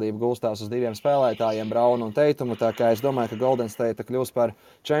šī atbildība gulstās uz 2 spēlētājiem, Braunu un Teitumu, tā kā es domāju, ka Golden State kļūs par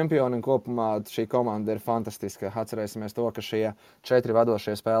čempioni, un kopumā šī komanda ir fantastiska. Atcerēsimies to, ka šie 4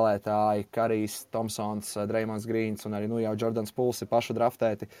 vadošie spēlētāji, Karijs, Thompsons, Draymonds Greens un arī jau Jordans Pools ir pašu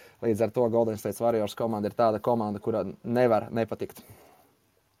draftēti, līdz ar to Golden State Warriors komanda ir tāda komanda, kura nevar nepatikt.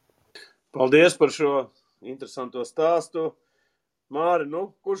 Paldies par šo interesanto stāstu. Māri,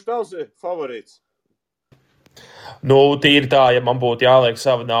 kurš tavs ir favorīts? Nu, tīri tā, ja man būtu jāliek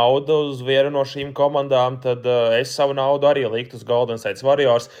sava nauda uz vienu no šīm komandām, tad es savu naudu arī liktu uz Golden State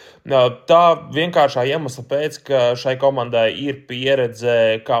Warriors. Tā vienkāršā iemesla pēc, ka šai komandai ir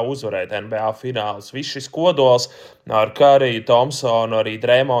pieredze, kā uzvarēt NBA finālus. Viss šis kodols ar Kariju, Thompsonu, arī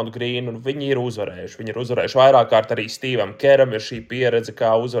Draymondu Grīnu, viņi ir uzvarējuši. Viņi ir uzvarējuši vairāk kārt, arī Stevam Keram ir šī pieredze,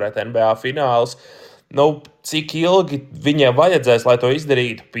 kā uzvarēt NBA finālus. Nu, cik ilgi viņiem vajadzēs, lai to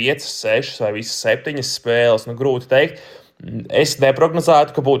izdarītu? 5, 6 vai visas 7 spēles? Nu, grūti teikt. Es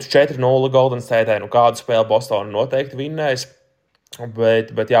neprognozētu, ka būtu 4-0 Golden State. Nu, kādu spēli Bostona noteikti vinnēs.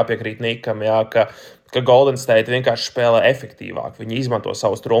 Bet jāpiekrīt Nikam, jā, ka Golden State vienkārši spēlē efektīvāk. Viņi izmanto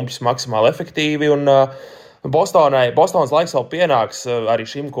savus trumpus maksimāli efektīvi. Bostonas laiks vēl pienāks arī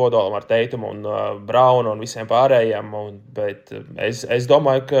šim kodolam ar Teitumu un Braunu un visiem pārējiem. Bet es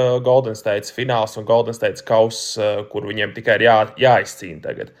domāju, ka Golden State fināls un Golden State kauss, kur viņiem tikai ir jāizcīna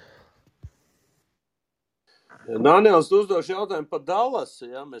tagad. Nānēls uzdošu jautājumu par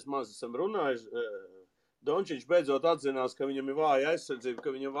Dallasu. Ja? Mēs maz esam runājuši. Dončičs beidzot atzinās, ka viņam ir vāja aizsardzība,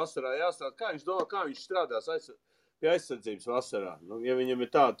 ka viņam vasarā jāstrādā. Kā viņš domā, kā viņš strādās pie aizsardzības vasarā? Nu, ja viņam ir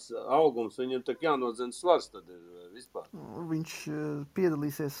tāds augums, viņam tā jānodzena svars, tad ir vispār. Viņš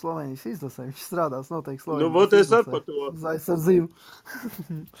piedalīsies Slovenijas izlasē, viņš strādās noteikti Slovenijas izlasē. Nu, būtu es ar par to. Uz aizsardzību.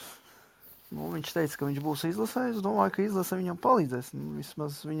 Viņš teica, ka viņš būs izlasē, es domāju, ka izlasē viņam palīdzēs.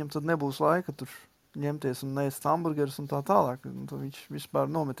 Vismaz viņam tad nebūs laika tur ņemties un neēst hamburgerus un tā tālāk. Tad viņš vispār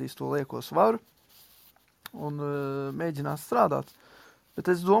nometīs to lieko svaru un mēģinās strādāt. Bet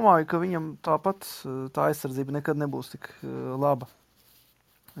es domāju, ka viņam tāpat tā aizsardzība nekad nebūs tik laba.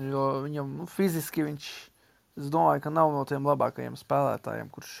 Jo viņam fiziski es domāju, ka nav no tiem labākajiem spēlētājiem,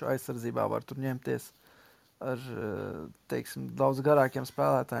 kurš aizsardzībā var tur ņemties ar, teiksim, daudz garākiem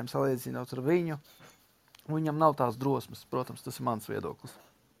spēlētājiem salīdzinot ar viņu. Viņam nav tās drosmes, protams, tas ir mans viedoklis.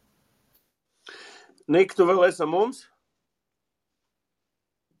 Nik, tu vēl esi mums?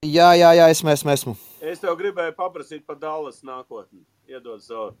 Jā, esmu. Es tev gribēju paprasīt par Dallas nākotni. Iedod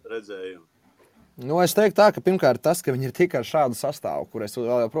savu redzējumu. Nu, es teiktu tā, ka pirmkārt tas, ka viņi ir tikai ar šādu sastāvu, kur es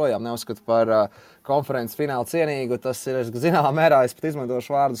vēl joprojām neuzskatu par konferences finālu cienīgu, tas ir, zināmā mērā, es pat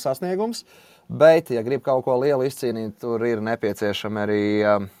izmantošu vārdu sasniegums, bet, ja grib kaut ko lielu izcīnīt, tur ir nepieciešami arī,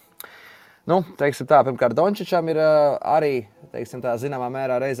 teiksim tā, pirmkārt Dončičam ir arī, teiksim tā, zināmā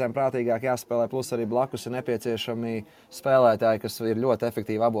mērā reizēm prātīgāk jāspēlē, plus arī blakus ir nepieciešami spēlētāji, kas ir ļoti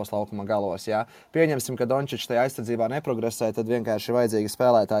efektīvi abos laukuma galos. Jā. Pieņemsim, ka Dončičs tajā aizsardzībā neprogresē, tad vienkārši ir vajadzīgi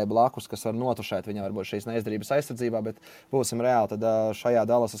spēlētāji blakus, kas var notušēt viņam varbūt šīs neizdarības aizsardzībā, bet būsim reāli, tad šajā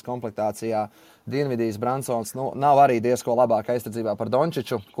Dallasas komplektācijā Dinvidijs, Bransons nav arī diezko labāk aizsardzībā par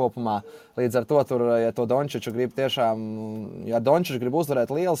Dončiču kopumā. Līdz ar to, ja to Dončiču grib tiešām, ja Dončičs grib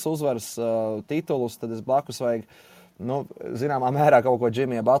uzvarēt lielas uzvaras titulus, tad es blakus vajag zināmā mērā kaut ko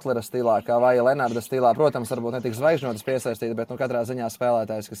Džimija Butlera stilā, kā vai Lenarda stilā. Protams, varbūt ne tik zvaigžņotas piesaistīt, bet katrā ziņā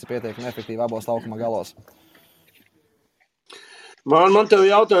spēlētājs, kas ir pietiekami efektīvi abos laukuma galos. Man tev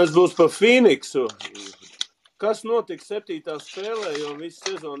jautājums būs par Phoenixu. Kas notika 7. spēlē, jo visu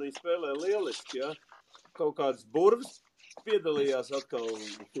sezonu viņi spēlē lieliski, ja? Kaut kāds burvs piedalījās atkal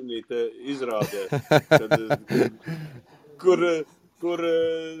šinīte izrādē, kur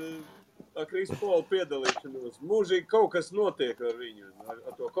Krisu Polu piedalīšanos. Mūžīgi kaut kas notiek ar viņu,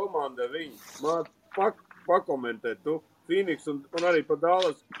 ar to komandu, ar viņu. Man pakomentēt tu Phoenix un arī par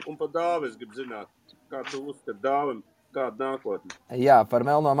Dallas un par Dāvi es gribu zināt, kā tu uzskati Dāvim, kāda nākotne. Jā, par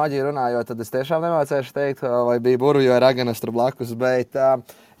melno maģiju runājot, tad es tiešām nemācēšu teikt, vai bija burvi, jo ir Aganas tur blakus, bet,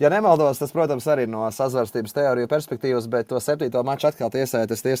 ja nemaldos, tas, protams, arī no sazvērstības teoriju perspektīvas, bet to 7. maču atkal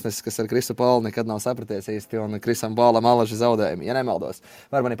tiesētas tiesnesis, kas ar Krisu Polu nekad nav sapraties īsti, un Krisam Polam alaži zaudējumi, ja nemaldos.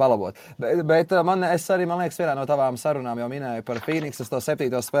 Var mani palabot. Bet man liekas, vienā no tavām sarunām jau minēju par Phoenixas to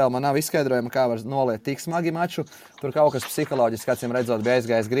 7. spēli. Man nav izskaidrojuma, kā var noliet tik smagi maču. Tur kaut kas psiholoģiski, acīm redzot, bija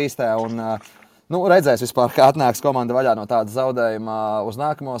aizgājis grīstē, un redzēs vispār, kā atnāks komanda vaļā no tāda zaudējuma uz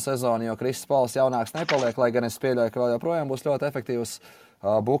nākamo sezonu, jo Kriss Pols jaunāks nepaliek, lai gan es pieļauju, ka vēl joprojām būs ļoti efektīvs.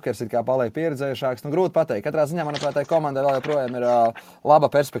 Bukers ir kā paliek pieredzējušāks. Grūti pateikt. Katrā ziņā, manuprāt, tai komandai vēl joprojām ir laba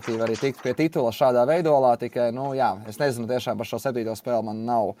perspektīva arī tikt pie titula šādā veidolā. Tikai, es nezinu tiešām par šo 7. spēli. Man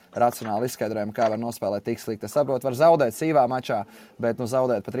nav racionāli izskaidrojumi, kā var nospēlēt tik slikti. Es saprotu, var zaudēt sīvā mačā, bet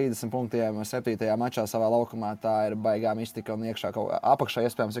zaudēt pa 30 punktiem 7. mačā savā laukumā, tā ir baigā mistika un iekšā apakšā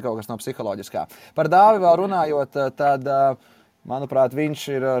iespējams ir kaut kas no psiholoģiskā. Par Dāvi vēl runājot, tad manuprāt, viņš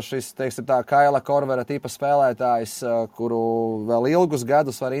ir šis, teiksim tā, Kaila Korvera tipa spēlētājs, kuru vēl ilgus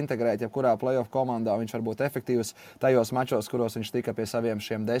gadus var integrēt jebkurā playoff komandā. Viņš var būt efektīvs tajos mačos, kuros viņš tika pie saviem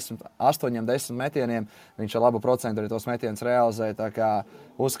šiem 8-10 metieniem. Viņš ar labu procentu arī tos metienus realizē, tā kā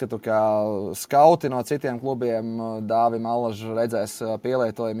uzskatu, ka skauti no citiem klubiem Dāvim Allažu redzēs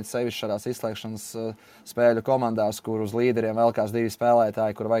pielietojumi sevišķi šādās izslēgšanas spēļu komandās, kur uz līderiem velkās 2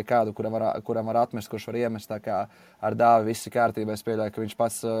 spēlētāji, kur vajag kādu, kuram var atmest, kurš var iemest. Tā kā ar Dāvi viss ir kārtībā. Es pieļauju, ka viņš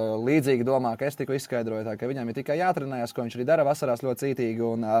pats līdzīgi domā, ka es tikko izskaidroju, tā ka viņam ir tikai jātrenējas, ko viņš arī dara vasarās ļoti cītīgi.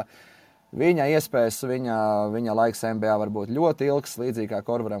 Un, viņa iespējas, viņa laiks NBA var būt ļoti ilgs, līdzīgi kā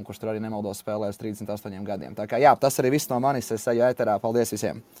Korvaram, kurš tur arī nemaldos spēlēs 38 gadiem. Tā kā jā, tas arī viss no manis. Es eju ēterā. Paldies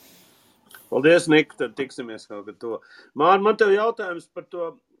visiem! Paldies, Nika, tad tiksimies kaut kad to. Man tev jautājums par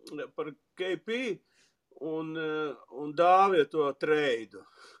KP un Dāvija to treidu.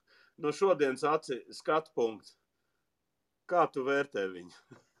 No šodienas skatu punktu. Kā tu vērtē viņu?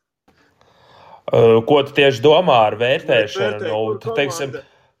 Ko tu tieši domā ar vērtēšanu?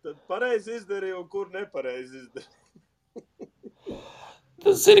 Tad pareizi izdarīja un kur nepareizi izdarīja?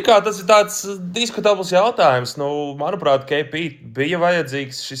 Tas ir tāds diskutabls jautājums. Manuprāt, KP bija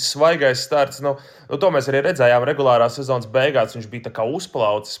vajadzīgs šis svaigais starts. To mēs arī redzējām regulārās sezonas beigās. Viņš bija tā kā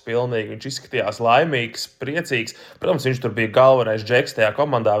uzplaucis pilnīgi. Viņš izskatījās laimīgs, priecīgs. Protams, viņš tur bija galvenais džeks tajā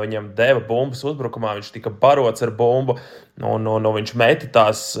komandā. Viņam deva bumbas uzbrukumā. Viņš tika barots ar bumbu. Viņš meta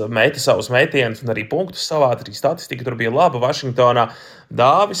savus metienus un arī punktus savāt. Arī statistika tur bija laba Vašingtonā.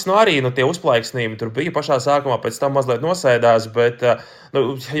 Dāvis arī tie uzplaiksnījumi tur bija pašā sākumā, pēc tam mazliet nosēdās, bet,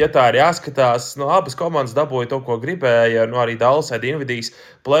 ja tā ir jāskatās, abas komandas dabūja to, ko gribēja. Arī Dallasai Dinvidijs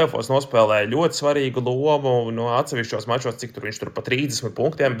playoffos nospēlēja ļoti svarīgu lomu. Atsevišķos mačos, cik tur viņš tur pa 30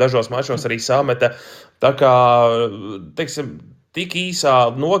 punktiem, dažos mačos arī sameta. Tā kā, tik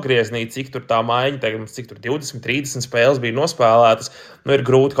īsā nogrieznī, cik tur tā maiņa, cik tur 20-30 spēles bija nospēlētas, ir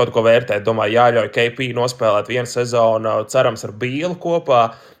grūti kaut ko vērtēt. Domāju, jāļauj KP nospēlēt vienu sezonu, cerams ar Bīlu kopā,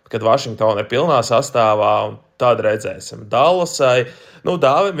 kad Vašingtona ir pilnā sastāvā, un tad redzēsim. Dallasai,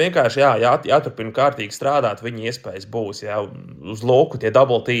 Dāvim vienkārši jāturpina kārtīgi strādāt, viņa iespējas būs, uz loku tie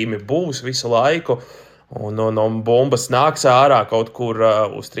double teami būs visu laiku, un bumbas nāks ārā kaut kur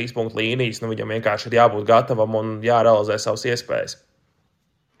uz 3 punktu līnijas. Viņam vienkārši ir jābūt gatavam un jārealizē savas iespējas.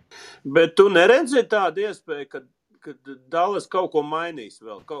 Bet tu neredzi tādu iespēju, ka Dallas kaut ko mainīs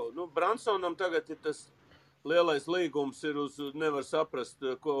vēl? Bransonam tagad ir tas lielais līgums, nevar saprast,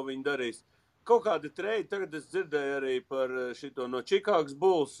 ko viņi darīs. Kaut kādi treidi, tagad es dzirdēju arī par šito no Chicago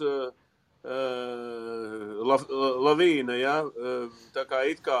Bulls Lavīna, tā kā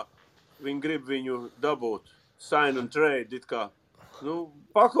it kā viņi grib viņu dabūt, sign and trade, it kā.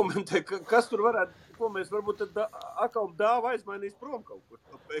 Pakomentē, kas tur varētu, ko mēs varbūt tad atkal Dāvi aizmainīs prom kaut kur.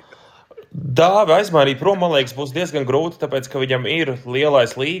 Dāvi aizmainīt prom, man liekas, būs diezgan grūti, tāpēc, ka viņam ir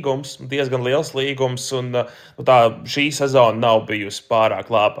lielais līgums, diezgan liels līgums, un šī sezona nav bijusi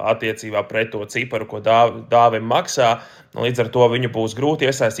pārāk laba attiecībā pret to ciparu, ko Dāvim maksā. Līdz ar to viņu būs grūti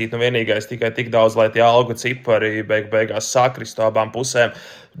iesaistīt, vienīgais tikai tik daudz, lai tie algu cipari beigās sakristu abām pusēm.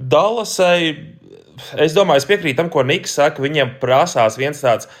 Dallasai, es domāju, es piekrītu tam, ko Niks saka, viņiem prasās viens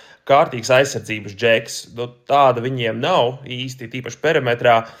tāds kārtīgs aizsardzības džeks. Tāda viņiem nav īsti, tīpaši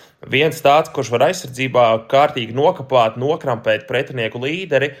perimetrā. Viens tāds, kurš var aizsardzībā kārtīgi nokapāt, nokrampēt pretinieku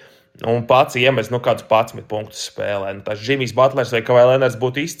līderi un pats iemest kādus 11 punktus spēlē. Tas Jimmijs Butlers vai Kawhi Leonards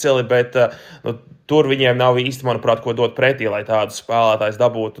būtu izcili, bet tur viņiem nav īsti, manuprāt, ko dot pretī, lai tādus spēlētājus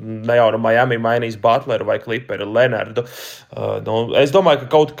dabūtu. Ne jau no Miami mainīs Butleru vai Clipperu Leonardu. Es domāju, ka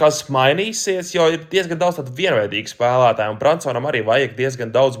kaut kas mainīsies, jo ir diezgan daudz tādu vienveidīgu spēlētāju, un Bransonam arī vajag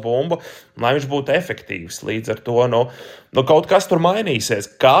diezgan daudz bumbu, lai viņš būtu efektīvs. Līdz ar to kaut kas tur mainīsies.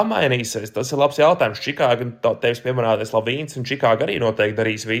 Kā mainīsies? Tas ir labs jautājums. Čikāga, tevis pieminētais Lavīns, un Čikāga arī noteikti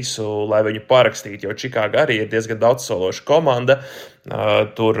darīs visu, lai viņu parakstītu, jo Čikāga arī ir diezgan daudzsološa komanda.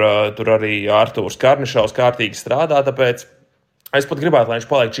 Tur arī Artūrs Karnišovs kārtīgi strādā, tāpēc es pat gribētu, lai viņš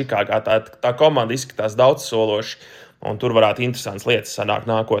paliek Čikāgā. Tā komanda izskatās daudzsološi, un tur varētu interesants lietas sanākt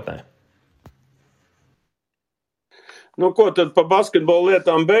nākotnē. Ko tad pa basketbolu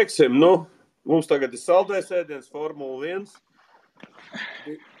lietām beigsim? Mums tagad ir saldējs ēdiens, Formula 1.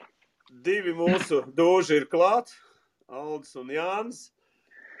 2 mūsu dūži ir klāt, Aldis un Jānis.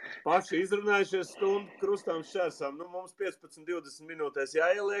 Paši izrunājušies stundu krustām šķērsām. Mums 15-20 minūtēs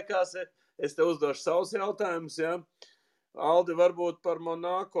jāieliekās. Es te uzdošu savus jautājumus. Aldi, varbūt par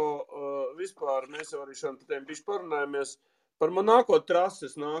Monako vispār, mēs jau arī šodien par tiem bišķi parunājamies. Par Monako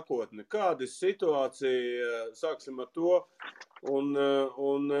trases nākotni. Kāda ir situācija? Sāksim ar to. Un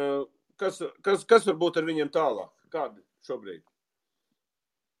kas varbūt ar viņiem tālāk? Kādi šobrīd?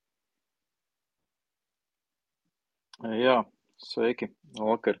 Jā, sveiki.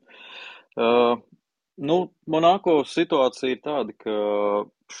 Vakar. Monako situācija ir tāda, ka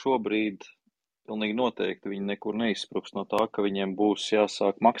šobrīd pilnīgi noteikti viņi nekur neizspruks no tā, ka viņiem būs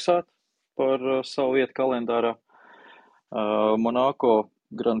jāsāk maksāt par savu vietu kalendārā. Monako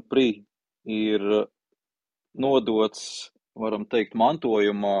Grand Prix ir nodots, varam teikt,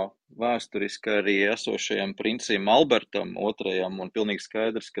 mantojumā vēsturiski arī esošajam princim Albertam II, un pilnīgi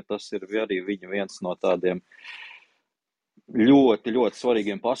skaidrs, ka tas ir arī viņa viens no tādiem ļoti, ļoti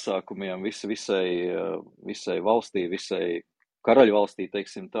svarīgiem pasākumiem visai valstī, visai karaļvalstī,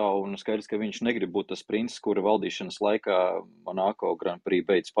 teiksim tā, un skaidrs, ka viņš negrib būt tas princis, kura valdīšanas laikā Monako Grand Prix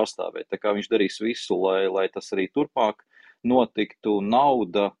beidz pastāvēt. Tā kā viņš darīs visu, lai tas arī turpmāk notiktu.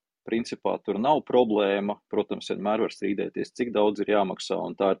 Nauda, principā, tur nav problēma. Protams, vienmēr var strīdēties, cik daudz ir jāmaksā,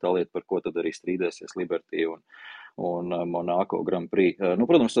 un tā ir tā lieta, par ko tad arī strīdēsies Liberty un Monako Grand Prix. Nu,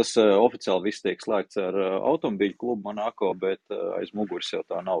 protams, tas oficiāli viss tiek slēgts ar automobīļu klubu Monako, bet aiz muguras jau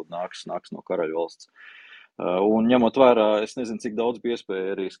tā nauda nāks no karaļvalsts. Un ņemot vērā, es nezinu, cik daudz bija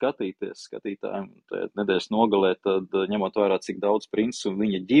iespēja arī skatītājiem nedēļas nogalē, tad ņemot vērā, cik daudz princis un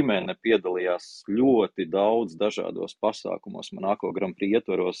viņa ģimene piedalījās ļoti daudz dažādos pasākumos Monako Grand Prix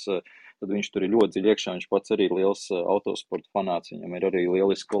ietvaros, tad viņš tur ir ļoti dziļi iekšā, viņš pats arī liels autosporta fanāts, viņam ir arī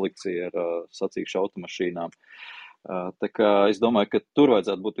lieliska kolekcija ar sacīkšu automašīnām. Tā kā es domāju, ka tur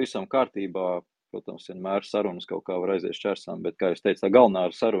vajadzētu būt visam kārtībā. Protams, vienmēr sarunas kaut kā var aiziet šķērsām, bet, kā jūs teicat, tā galvenā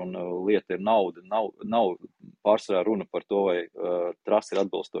saruna lieta ir nauda. Nav pārsvarā runa par to, vai trasa ir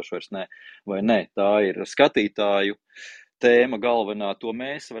atbilstoša vai nē. Tā ir skatītāju tēma galvenā. To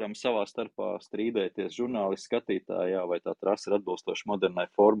mēs varam savā starpā strīdēties, žurnālisti skatītājā, vai tā trasa ir atbilstoša modernai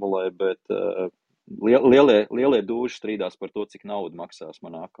formulai, bet lielie dūži strīdās par to, cik nauda maksās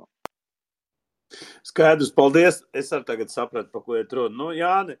Monako. Skaidrs, paldies. Es arī tagad sapratu, pa ko iet runa. Nu,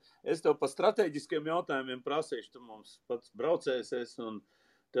 Jāni, es tev par strateģiskiem jautājumiem prasīšu, tu mums pats braucēsies un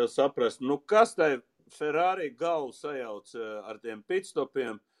tev saprast, nu, kas tai Ferrari galvu sajauc ar tiem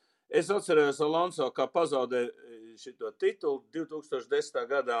pitstopiem. Es atcerējos Alonso, kā pazaudēja šito titulu 2010.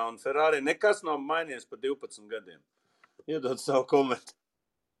 gadā, un Ferrari nekas nav mainījies pa 12 gadiem. Iedod savu komentu.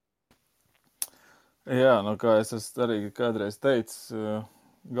 Jā, nu, kā es arī kādreiz teicu,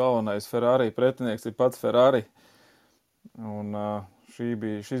 galvenais Ferrari pretinieks ir pats Ferrari. Un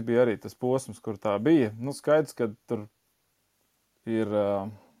šis bija arī tas posms, kur tā bija. Nu, skaidrs, ka tur ir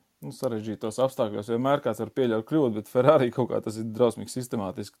sarežģītos apstākļos. Vienmēr kāds var pieļaut kļūdu, bet Ferrari kaut kā tas ir drausmīgi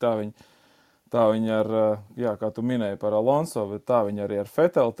sistemātiski. Tā viņi ar, jā, kā tu minēji par Alonso, bet tā viņi arī ar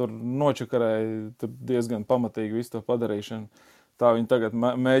Veteli tur nočakarēja tur diezgan pamatīgi visu to padarīšanu. Tā viņi tagad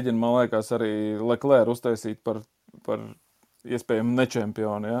mēģina, man liekas, arī Leclerc uztaisīt par iespējami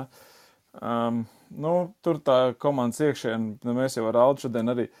nečempioni, ja. Tur tā komandas iekšiena, mēs jau ar Aldu šodien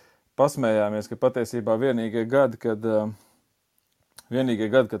arī pasmējāmies, ka patiesībā vienīgie gadi, kad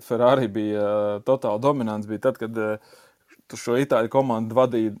Ferrari bija totāli dominants, bija tad, kad šo itāļu komandu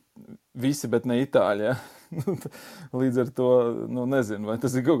vadīja visi, bet ne itāļi, ja. Līdz ar to, nezinu, vai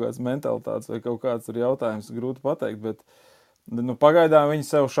tas ir kaut kāds mentalitātes vai kaut kāds tur jautājums, grūti pateikt, bet pagaidām viņi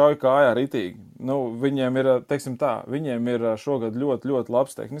sev šauj kājā ritīgi. Viņiem ir, teiksim tā, viņiem ir šogad ļoti, ļoti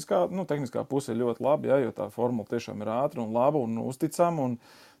labs tehniskā puse ir ļoti labi, ja, jo tā formula tiešām ir ātra un laba un uzticama, un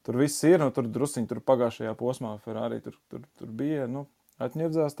tur viss ir, tur drusciņi tur pagājušajā posmā Ferrari tur bija,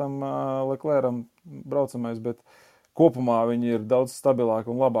 atņirdzās tam Leclercam braucamais, bet kopumā viņi ir daudz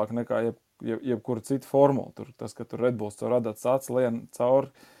stabilāki un labāki nekā jebkura cita formula. Tas, ka tur Red Bulls caur radats atlien cauri,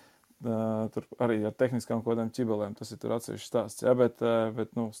 tur arī ar tehniskām kodiem ķibelēm, tas ir tur atsevišķi stāsts, ja, bet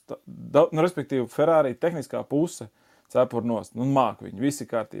respektīvi Ferrari tehniskā puse cepur nost, māk viņi, visi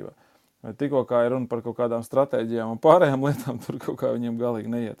kārtībā. Bet tikko kā ir runa par kaut kādām stratēģijām un pārējām lietām, tur kaut kā viņiem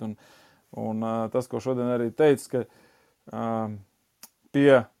galīgi neiet. Un tas, ko šodien arī teica, ka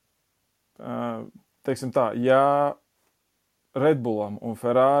teiksim tā, ja Red Bullam un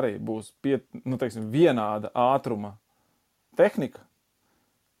Ferrari būs vienāda ātruma tehnika,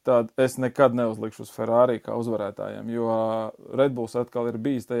 tad es nekad neuzlikšu uz Ferrari kā uzvarētājiem, jo Red Bulls atkal ir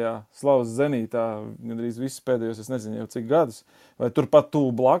bijis tajā slavas zenītā gandrīz visus pēdējos, es nezinu jau cik gadus, vai turpat tuvu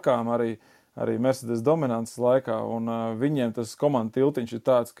blakām arī Mercedes dominances laikā, un viņiem tas komandu tiltiņš ir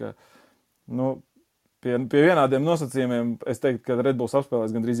tāds, ka pie vienādiem nosacījumiem es teiktu, ka Red Bulls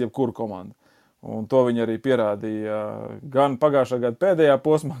apspēlēs gandrīz jebkuru komandu. Un to viņi arī pierādīja gan pagājušā gada pēdējā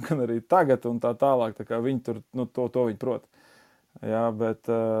posmā, gan arī tagad un tā tālāk, tā kā viņi tur, to viņi prot. Jā, bet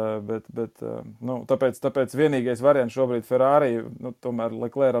tāpēc vienīgais variants šobrīd Ferrari, tomēr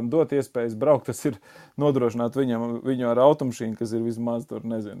Leclercam dot iespējas braukt, tas ir nodrošināt viņu ar automašīnu, kas ir vismaz tur,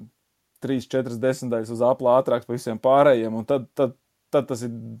 3-4 desmitaļas uz aplā ātrāks par visiem pārējiem, un tad tas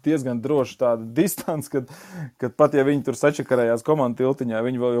ir diezgan droši tāda distance, kad pat ja viņi tur sačakarējās komandu tiltiņā,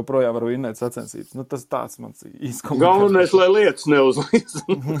 viņi vēl joprojām var vinnēt sacensības. Tas tāds mans īsts komentārs. Galvenais, lai lietas neuzlīdz.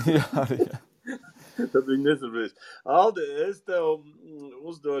 Jā, arī, jā. Tad viņi nesaprīs. Aldi, es tev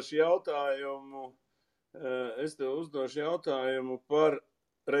uzdošu jautājumu par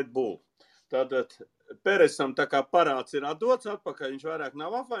Tātad Peresam tā kā parāds ir atdots atpakaļ, viņš vairāk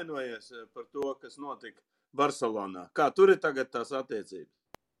nav apvainojies par to, kas notika Barcelonā. Kā tur ir tagad tās attiecības?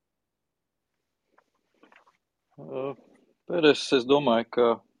 Peres, es domāju, ka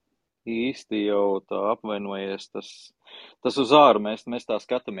īsti jau tā apvainojies, tas uz āru mēs tā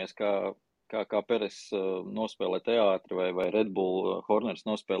skatāmies, kā Peres nospēlē teātri vai Red Bull Hornets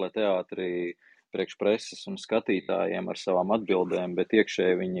nospēlē teātri priekš preses un skatītājiem ar savām atbildēm, bet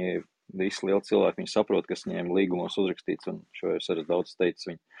iekšēji viņi visi lieli cilvēki, viņi saprot, kas viņiem līgumos uzrakstīts, un šo es arī daudz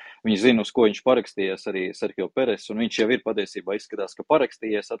teicu. Viņi zina, uz ko viņš parakstījies, arī Sergio Peres, un viņš jau ir patiesībā izskatās, ka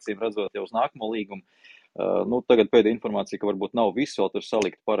parakstījies, acīm redzot jau uz nākamo līgumu. Tagad pēdējā informācija, ka varbūt nav visu vēl tur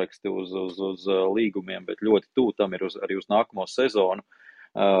salikt paraksti uz līgumiem, bet ļoti tuvu tam ir arī uz nākamo sezonu.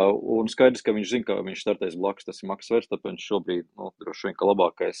 Un skaidrs, ka viņš zina, ka viņš startēs blakus, tas ir Max Verstappen, šobrīd, droši vien, ka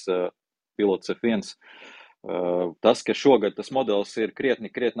labākais pilots F1. Tas, ka šogad tas modelis ir krietni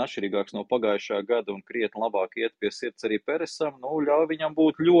atšķirīgāks no pagājušā gada un krietni labāk iet pie sirds arī Peresam, ļauj viņam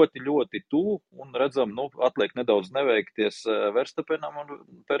būt ļoti, ļoti tuvu un redzam, atliek nedaudz neveikties Verstappenam un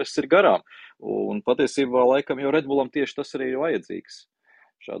Peres ir garām. Un patiesībā laikam jau Red Bullam tieši tas arī ir vajadzīgs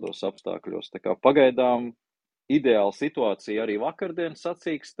šādos apstākļos. Tā kā pagaidām ideāla situācija arī vakardien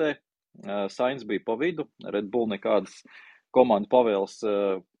sacīkstē. Sainz bija pa vidu, Red Bull nekādas komandu pavēles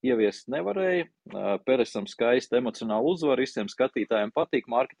ieviest nevarēja. Peresam skaisti emocionāli uzvaru, visiem skatītājiem patīk,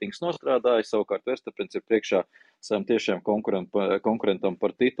 mārketings nostrādāja, savukārt Verstappens ir priekšā savam tiešām konkurentam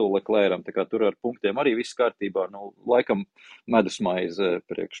par titulu Leclercam, tā kā tur ar punktiem arī viss kārtībā, laikam medusmaize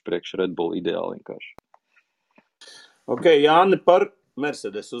priekš Red Bull ideāli vienkārši. Ok, Jāni, par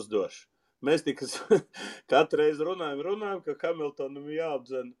Mercedes uzdošu. Mēs tikai katru reizi runājam, ka Hamiltonam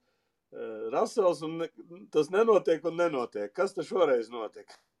jāapdzen Russells, un tas nenotiek un nenotiek. Kas tas šoreiz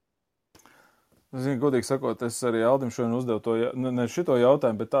notika? Zinu, godīgi sakot, es arī Aldim šodien uzdevu to, ne šito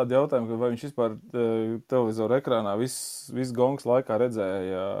jautājumu, bet tādu jautājumu, ka vai viņš vispār televizoru ekrānā viss gongs laikā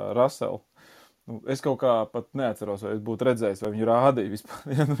redzēja Russellu. Es kaut kā pat neatceros, vai es būtu redzējis, vai viņu rādīja vispār.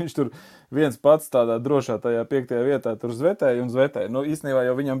 Ja, viņš tur viens pats tādā drošā tajā 5. vietā tur zvetēja. Īstenībā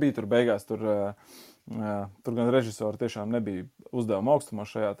jau viņam bija tur beigās, tur gan režisori tiešām nebija uzdevuma augstumā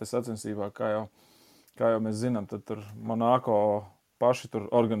šajā sacensībā, kā jau mēs zinām, tad tur Monaco paši tur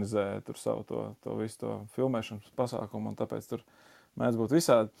organizēja tur savu to visu to filmēšanas pasākumu, un tāpēc tur mēdz būt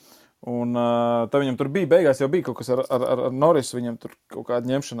visādi. Un tā viņam tur bija, beigās jau bija kaut kas ar Norrisu, viņam tur kaut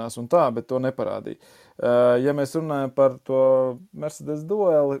kāda ņemšanās un tā, bet to neparādīja. Ja mēs runājam par to Mercedes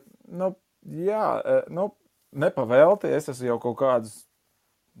dueli, nepavēlti, es esmu jau kaut kādus,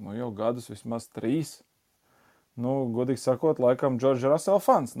 jau gadus vismaz 3. Godīgi sakot, laikam George Russell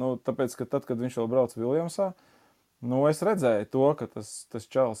fans, tāpēc, ka tad, kad viņš vēl brauc Williamsā, es redzēju to, ka tas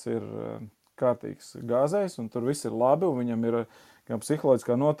čalis ir kārtīgs gāzējs, un tur viss ir labi, un viņam ir gan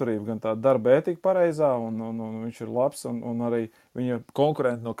psiholoģiskā noturība, gan tā darba ētika pareizā, un viņš ir labs, un arī viņa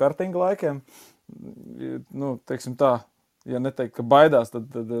konkurenti no kartinga laikiem, teiksim tā, ja neteikt, ka baidās,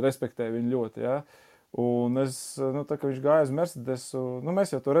 tad respektē viņu ļoti, jā. Un tā kā viņš gāja uz Mercedesu,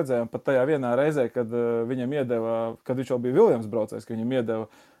 mēs jau to redzējām pat tajā vienā reizē, kad viņam iedeva, kad viņš jau bija Williams braucējs, ka viņam iedeva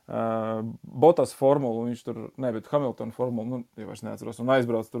Bottas formulu, viņš tur, bet Hamilton formulu, ja vairs neatceros, un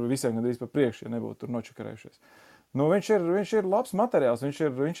aizbrauc tur visiem gandrīz pa priekšu, ja nebūtu tur nočakarējušies. Viņš ir labs materiāls,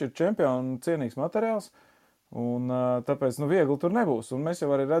 viņš ir čempionu cienīgs materiāls, un tāpēc, viegli tur nebūs. Un mēs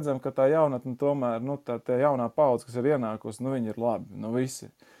jau arī redzam, ka tā jaunatne tomēr, tā jaunā paudze, kas ir ienākusi, viņi ir labi,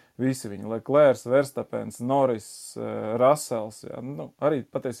 visi viņi, Leclerc, Verstappens, Norris, Russells, jā, arī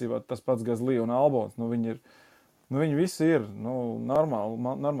patiesībā tas pats Gasly un Albons, viņi visi ir,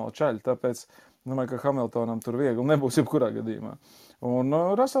 normāli čaļi, tāpēc, domāju, ka Hamiltonam tur viegli nebūs jebkurā gadījumā. Un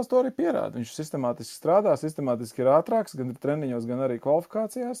Russells to arī pierāda, viņš sistemātiski strādā, sistemātiski ir ātrāks, gan treniņos, gan arī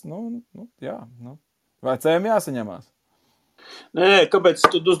kvalifikācijās, vai cēm jāsaņemās? Nē, kāpēc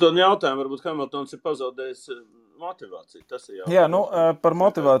tu uzdod jautājumu, varbūt Hamiltons ir pazaudējis motivāciju, tas ir jautājums. Jā, par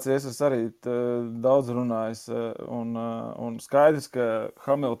motivāciju es esmu arī daudz runājis, un skaidrs, ka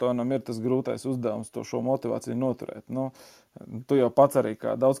Hamiltonam ir tas grūtais uzdevums šo motivāciju noturēt. Tu jau pats arī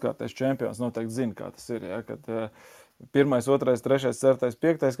kā daudzkārtais čempions noteikti zini, kā tas ir, ja, kad 1., 2., 3., 4.,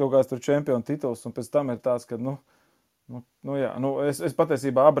 5. kaut kāds tur čempionu tituls, un pēc tam ir tāds, ka, es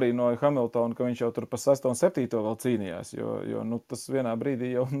patiesībā abrīnoju Hamiltonu, ka viņš jau tur pa 6. un 7. vēl cīnījās, jo tas vienā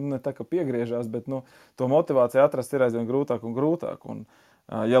brīdī jau ne tā, ka piegriežās, bet to motivāciju atrast ir aizvien grūtāk un grūtāk. Un,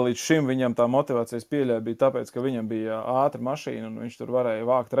 ja līdz šim viņam tā motivācijas pieļauja bija tāpēc, ka viņam bija ātra mašīna un viņš tur varēja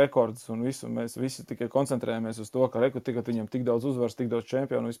vākt rekordus un visu, mēs visi tikai koncentrējamies uz to, ka viņam tik daudz uzvaras, tik daudz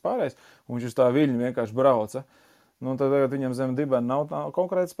čempionu un vispārējais, un viņš uz tā viļņu vienkārši brauca. Nu, tad tagad viņam zem dibena nav tā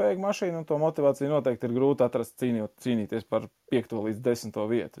konkurēt spējīga mašīna, un to motivāciju noteikti ir grūti atrast cīnīties par 5. līdz 10.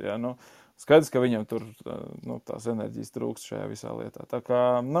 vietu. Ja? Nu, skaidrs, ka viņam tur tās enerģijas trūkst šajā visā lietā. Tā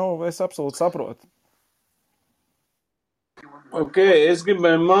kā, es absolūti saprotu. Ok, es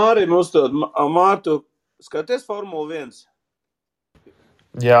gribēju Mārim uzdot. Mār, tu skaties Formula 1?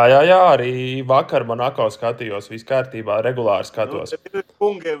 Jā, arī vakar Monako skatījos, viss kārtībā, regulāri skatos. Nu,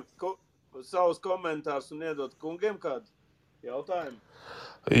 kungiem savus komentārus un iedot kungiem kādu jautājumu?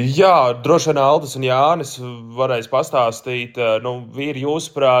 Jā, droši vien Aldis un Jānis varēs pastāstīt. Vīri,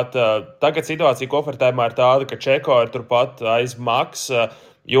 jūsuprāt, tagad situācija Kofertēmā ir tāda, ka Čeko ir turpat aiz Maks.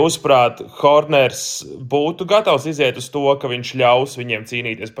 Jūsuprāt, Horners būtu gatavs iziet uz to, ka viņš ļaus viņiem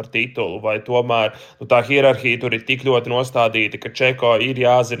cīnīties par titulu, vai tomēr tā hierarhija tur ir tik ļoti nostādīta, ka Čeko ir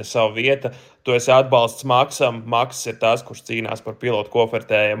jāzina savu vieta. Tu esi atbalsts Maksam. Maks ir tas, kurš cīnās par pilotu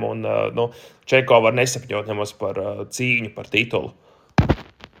kofertējumu, un Čeko var nesapņot nemaz par cīņu par titulu.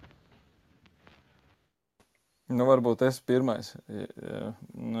 Varbūt es pirmais.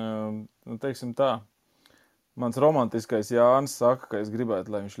 Teiksim tā. Mans romantiskais Jānis saka, ka es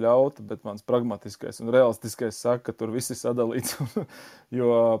gribētu, lai viņš ļautu, bet mans pragmatiskais un realistiskais saka, ka tur viss ir sadalīts.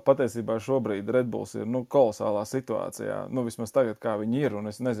 Jo patiesībā šobrīd Red Bulls ir kolosālā situācijā. Vismaz tagad, kā viņi ir,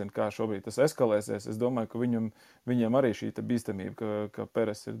 un es nezinu, kā šobrīd tas eskalēsies. Es domāju, ka viņiem arī šī bīstamība, ka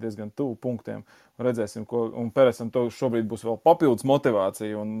Peres ir diezgan tuvu punktiem. Redzēsim, un Peresam to šobrīd būs vēl papildus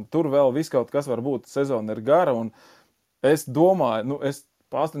motivācija, un tur vēl viss kaut kas var būt. Sezona ir gara, un es domāju,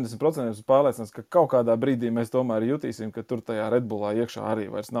 pa 80% esmu pārliecināts, ka kaut kādā brīdī mēs tomēr jutīsim, ka tur tajā Red Bullā iekšā arī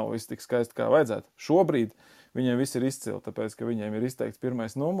vairs nav viss tik skaisti, kā vajadzētu. Šobrīd viņiem viss ir izcili, tāpēc, ka viņiem ir izteikts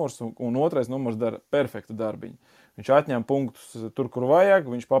pirmais numurs, un otrais numurs dara perfektu darbiņu. Viņš atņem punktus tur, kur vajag,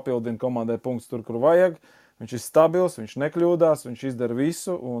 viņš papildina komandai punktus tur, kur vajag, viņš ir stabils, viņš nekļūdās, viņš izdara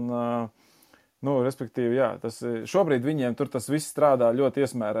visu, un, respektīvi, jā, šobrīd viņiem tur tas viss strādā ļoti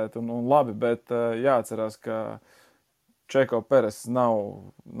iesmērēt un labi, bet jāatcerās, ka Čeko Peres nav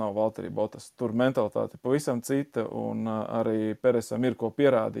Valtteri Bottas. Tur mentalitāte pavisam cita, un arī Peresam ir ko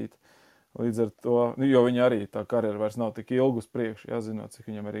pierādīt. Līdz ar to, jo viņa arī tā karjera vairs nav tik ilgu uz priekšu, jāzinot, cik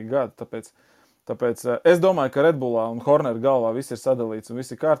viņam arī gadi. Tāpēc es domāju, ka Red Bullā un Horner galvā viss ir sadalīts un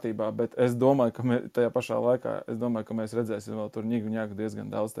viss ir kārtībā, bet es domāju, ka tajā pašā laikā, mēs redzēsim vēl tur ņigu diezgan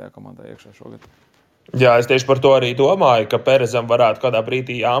daudz tajā komandā iekšā šogad. Jā, es tieši par to arī domāju, ka Perezam varētu kādā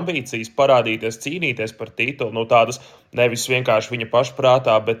brīdī ambīcijas parādīties, cīnīties par titulu. Tādas nevis vienkārši viņa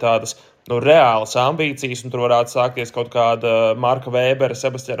pašprātā, bet tādas reālas ambīcijas. Un tur varētu sākties kaut kāda Marka Vēbera,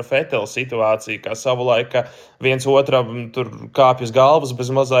 Sebastiana Fetela situācija, kā savulaik viens otram tur kāpjas galvas bez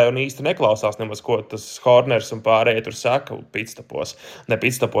mazai un īsti neklausās nemaz, ko tas Horners un pārējie tur saka pitstopos. Ne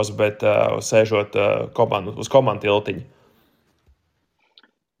pitstopos, bet sēžot uz komandu tiltiņu.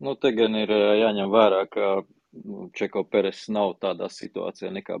 Te gan ir jāņem vērā, ka Čeko Peres nav tādā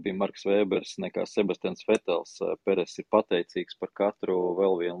situācijā, nekā bija Marks Vēbers, nekā Sebastians Fetels. Peres ir pateicīgs par katru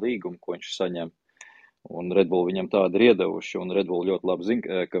vēl vienu līgumu, ko viņš saņem. Un Red Bull viņam tādu ir iedevuši, un Red Bull ļoti labi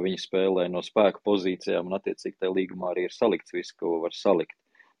zina, ka viņi spēlē no spēka pozīcijām, un attiecīgi tajā līgumā arī ir salikts viss, ko var salikt.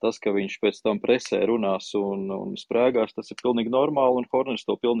 Tas, ka viņš pēc tam presē runās un sprēgās, tas ir pilnīgi normāli, un Horners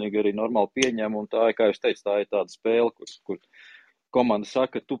to pilnīgi arī normāli pieņem, un tā, kā jūs teicu, tā ir tāda spēle, kur komanda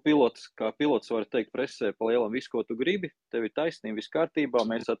saka, tu kā pilots vari teikt presē pa lielam visu, ko tu gribi, tev ir taisnība, viss kārtībā,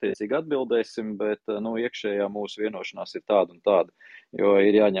 mēs attiecīgi atbildēsim, bet iekšējā mūsu vienošanās ir tāda un tāda. Jo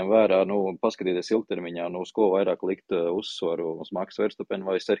ir jāņem vērā, paskatieties ilgtermiņā, uz ko vairāk likt uzsvaru, uz Max Verstappen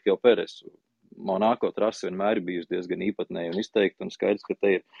vai Sergio Peresu. Monako trase vienmēr ir bijusi diezgan īpatnēja un izteikta, un skaidrs, ka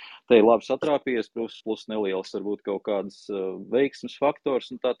te ir labi satrāpījies, plus nelielas varbūt kaut kādas veiksmes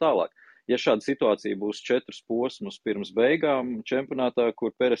faktors un tā tālāk. Ja šāda situācija būs 4 posmus pirms beigām čempionātā, kur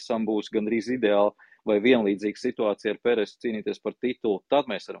Peresam būs gandrīz ideāli vai vienlīdzīga situācija ar Peresu cīnīties par titulu, tad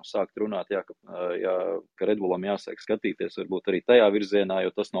mēs varam sākt runāt, ka Red Bullam jāsāk skatīties varbūt arī tajā virzienā,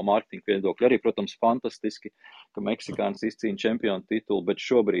 jo tas no mārketinga viedokļa arī, protams, fantastiski, ka Meksikāns izcīna čempionu titulu, bet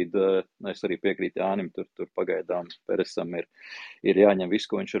šobrīd es arī piekrītu Jānim, tur pagaidām Peresam ir jāņem viss,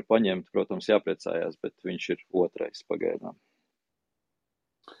 ko viņš var paņemt, protams, jāpriecājās, bet viņš ir otrais pagaidām.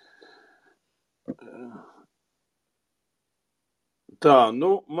 Tā,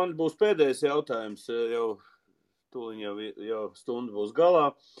 man būs pēdējais jautājums, jau stunda būs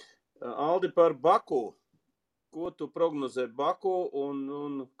galā. Aldi, par Baku. Ko tu prognozē Baku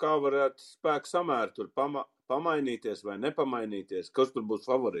un kā varētu spēku samēru tur pamainīties vai nepamainīties? Kas tur būs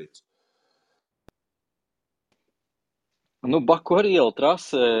favorīts? Baku arī jau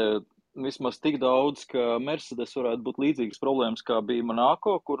trasē vismaz tik daudz, ka Mercedes varētu būt līdzīgas problēmas, kā bija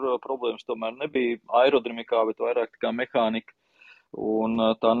Monako, kur problēmas tomēr nebija aerodinamikā, bet vairāk kā mehānika. Un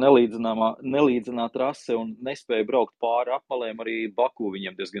tā nelīdzenā trase un nespēja braukt pāri apmalēm arī Baku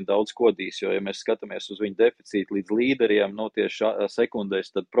viņiem diezgan daudz kodīs, jo, ja mēs skatāmies uz viņu deficītu līdz līderiem, tieši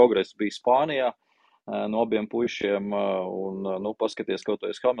sekundēs, tad progress bija Spānijā no abiem puišiem, un, paskaties kaut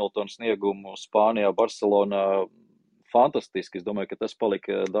vai uz Hamiltona sniegumu Spānijā, Barcelonā, fantastiski. Es domāju, ka tas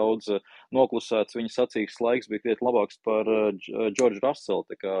palika daudz noklusēts. Viņa sacīgs laiks bija krietni labāks par George Russell,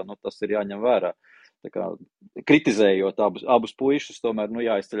 tā kā, tas ir jāņem vērā. Tā kā, kritizējot abus puišus, tomēr,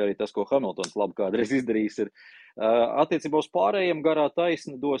 jāizceļ arī tas, ko Hamiltons labi kādreiz izdarījis ir. Attiecībā uz pārējiem garā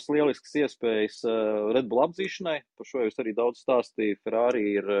taisni dos lieliskas iespējas Red Bull apdzīšanai. Par šo jau es arī daudz stāstīju. Ferrari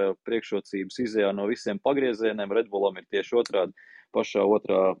ir priekšrocības izējā no visiem pagriezieniem. Red Bullam ir tieši otrādi. Pašā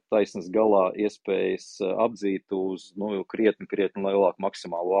otrā taisnes galā iespējas apdzīt uz krietni lielāku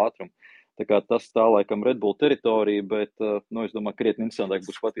maksimālu ātrumu. Tā kā tas tā laikam Red Bull teritorija, bet es domāju, krietni interesantāk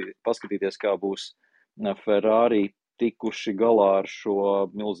būs paskatīties, kā būs Ferrari tikuši galā ar šo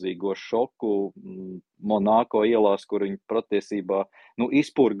milzīgo šoku Monako ielās, kur viņi patiesībā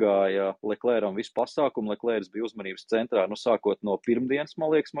izpurgāja Leclercam visu pasākumu. Leclerc bija uzmanības centrā, sākot no pirmdienas,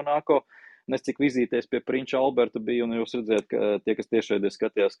 man liekas, Monako. Nes cik vizīties pie Prinča Alberta bija, un jūs redzējat, ka tie, kas tiešraidē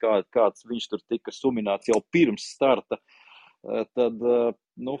skatījās, kāds viņš tur tika sumināts jau pirms starta, tad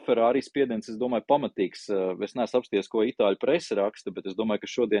Ferrari spiediens, es domāju, pamatīgs. Es neesmu apsties, ko itāļu presa raksta, bet es domāju,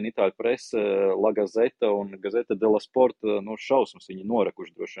 ka šodien itāļu presa, La Gazzetta un Gazzetta dello Sport, šausmas viņi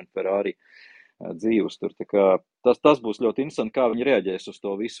norakuši droši vien Ferrari dzīvus tur. Tā kā tas būs ļoti interesanti, kā viņi reaģēs uz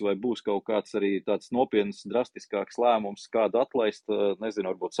to visu, vai būs kaut kāds arī tāds nopietns, drastiskāks lēmums, kādu atlaist, nezinu,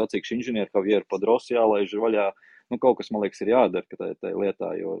 varbūt sacīkšu inženieri Javier Padrosi jālaiž vaļā. Kaut kas, man liekas, ir jādara tajā lietā,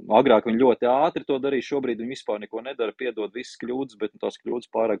 jo agrāk viņi ļoti ātri to darīja, šobrīd viņi vispār neko nedara, piedod visas kļūdas, bet tās kļūdas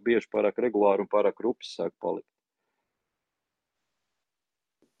pārāk bieži, pārāk regulāri un pārāk rupjas sāk palikt.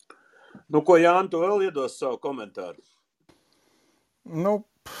 Ko Jāni, tu vēl iedos savu komentāru?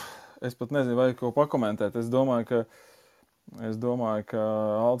 Es pat nezinu, vai ko pakomentēt. Es domāju, ka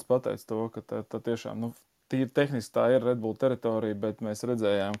Aldis pateica to, ka tā tiešām, tīri tehniski tā ir Red Bull teritorija, bet mēs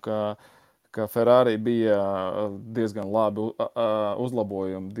redzējām, ka Ferrari bija diezgan labi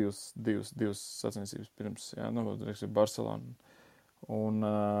uzlabojumi divas sacensības pirms, Barcelona. Un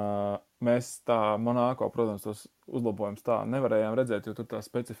mēs tā Monako, protams, tos uzlabojumus tā nevarējām redzēt, jo tur tā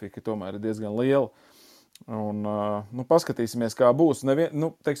specifika tomēr ir diezgan liela. Un paskatīsimies, kā būs.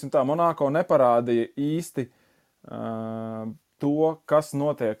 Teiksim tā, Monako neparādīja īsti to, kas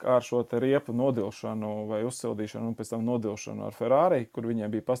notiek ar šo te riepu nodilšanu vai uzsildīšanu un pēc tam nodilšanu ar Ferrari, kur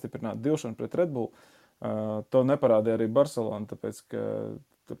viņiem bija pastiprināta dilšana pret Red Bull. To neparādīja arī Barcelona, tāpēc,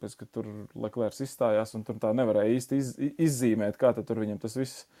 ka tur Leclerc izstājās un tur tā nevarēja īsti izzīmēt, kā tad tur viņam tas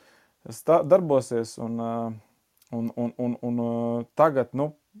viss darbosies. Un tagad,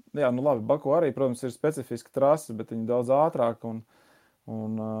 labi, Baku arī, protams, ir specifiska trase, bet viņi daudz ātrāk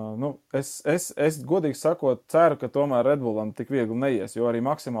es godīgi sakot ceru, ka tomēr Red Bullam tik viegli neies, jo arī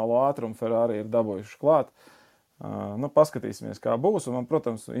maksimālo ātrumu Ferrari ir dabūjuši klāt. Paskatīsimies, kā būs, un man,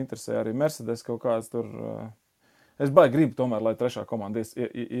 protams, interesē arī Mercedes kaut kāds tur. Es baigi gribu tomēr, lai trešā komanda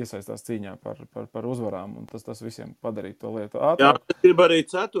iesaistās cīņā par uzvarām, un tas visiem padarīt to lietu ātrāk. Jā, es gribu arī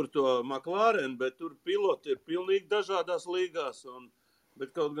 4. McLaren, bet tur piloti ir pilnīgi dažādās līgās, bet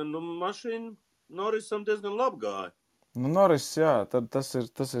kaut gan mašīna Norrisam diezgan labi gāja. Norris, jā, tad tas ir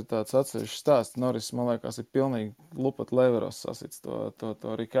tāds atsevišķs stāsts. Norris, man liekas, ir pilnīgi lupat leveros sasits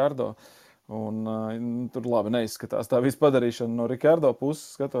to Ricardo. Un tur labi neizskatās tā visu padarīšana no Ricardo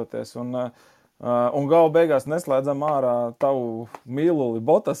puses skatoties. Un gala beigās neslēdzam ārā tavu mīluli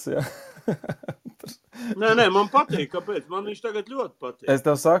Botas, ja? Nē, man patīk, kāpēc? Man viņš tagad ļoti patīk. Es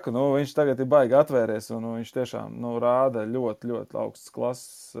tev saku, viņš tagad ir baigi atvēries, un viņš tiešām rāda ļoti, ļoti augsts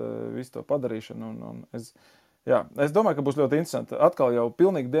klases visu to padarīšanu. Es domāju, ka būs ļoti interesanti. Atkal jau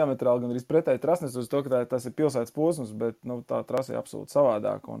pilnīgi diametrāli, gan arī pretēji trasnes uz to, ka tas ir pilsētas posms, bet tā trase ir absolūti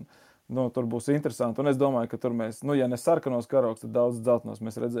savādāk. Un, tur būs interesanti. Un es domāju, ka tur mēs, ja ne sarkanos karogs, tad daudz dzeltenos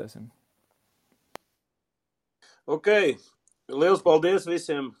mēs redzēsim. Ok. Liels paldies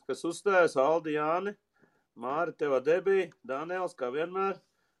visiem, kas uzstājās. Aldi, Jāni, Māri, tev debija, Daniels, kā vienmēr.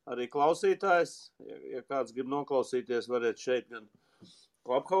 Arī klausītājs. Ja kāds grib noklausīties, variet šeit gan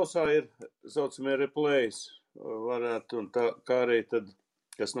Clubhouse ir, saucamie replays. Varētu, un tā, kā arī tad,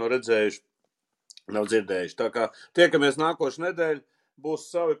 kas nav redzējuši, nav dzirdējuši. Tā kā tiekamies nākošu nedēļu, būs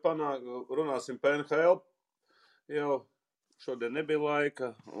savi runāsim par NHL, jau šodien nebija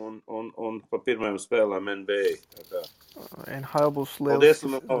laika, un pa pirmajām spēlēm NBA. NHL būs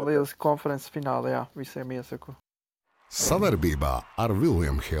liels konferences finālā, jā, visiem iesaku. Savarbībā ar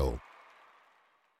William Hill.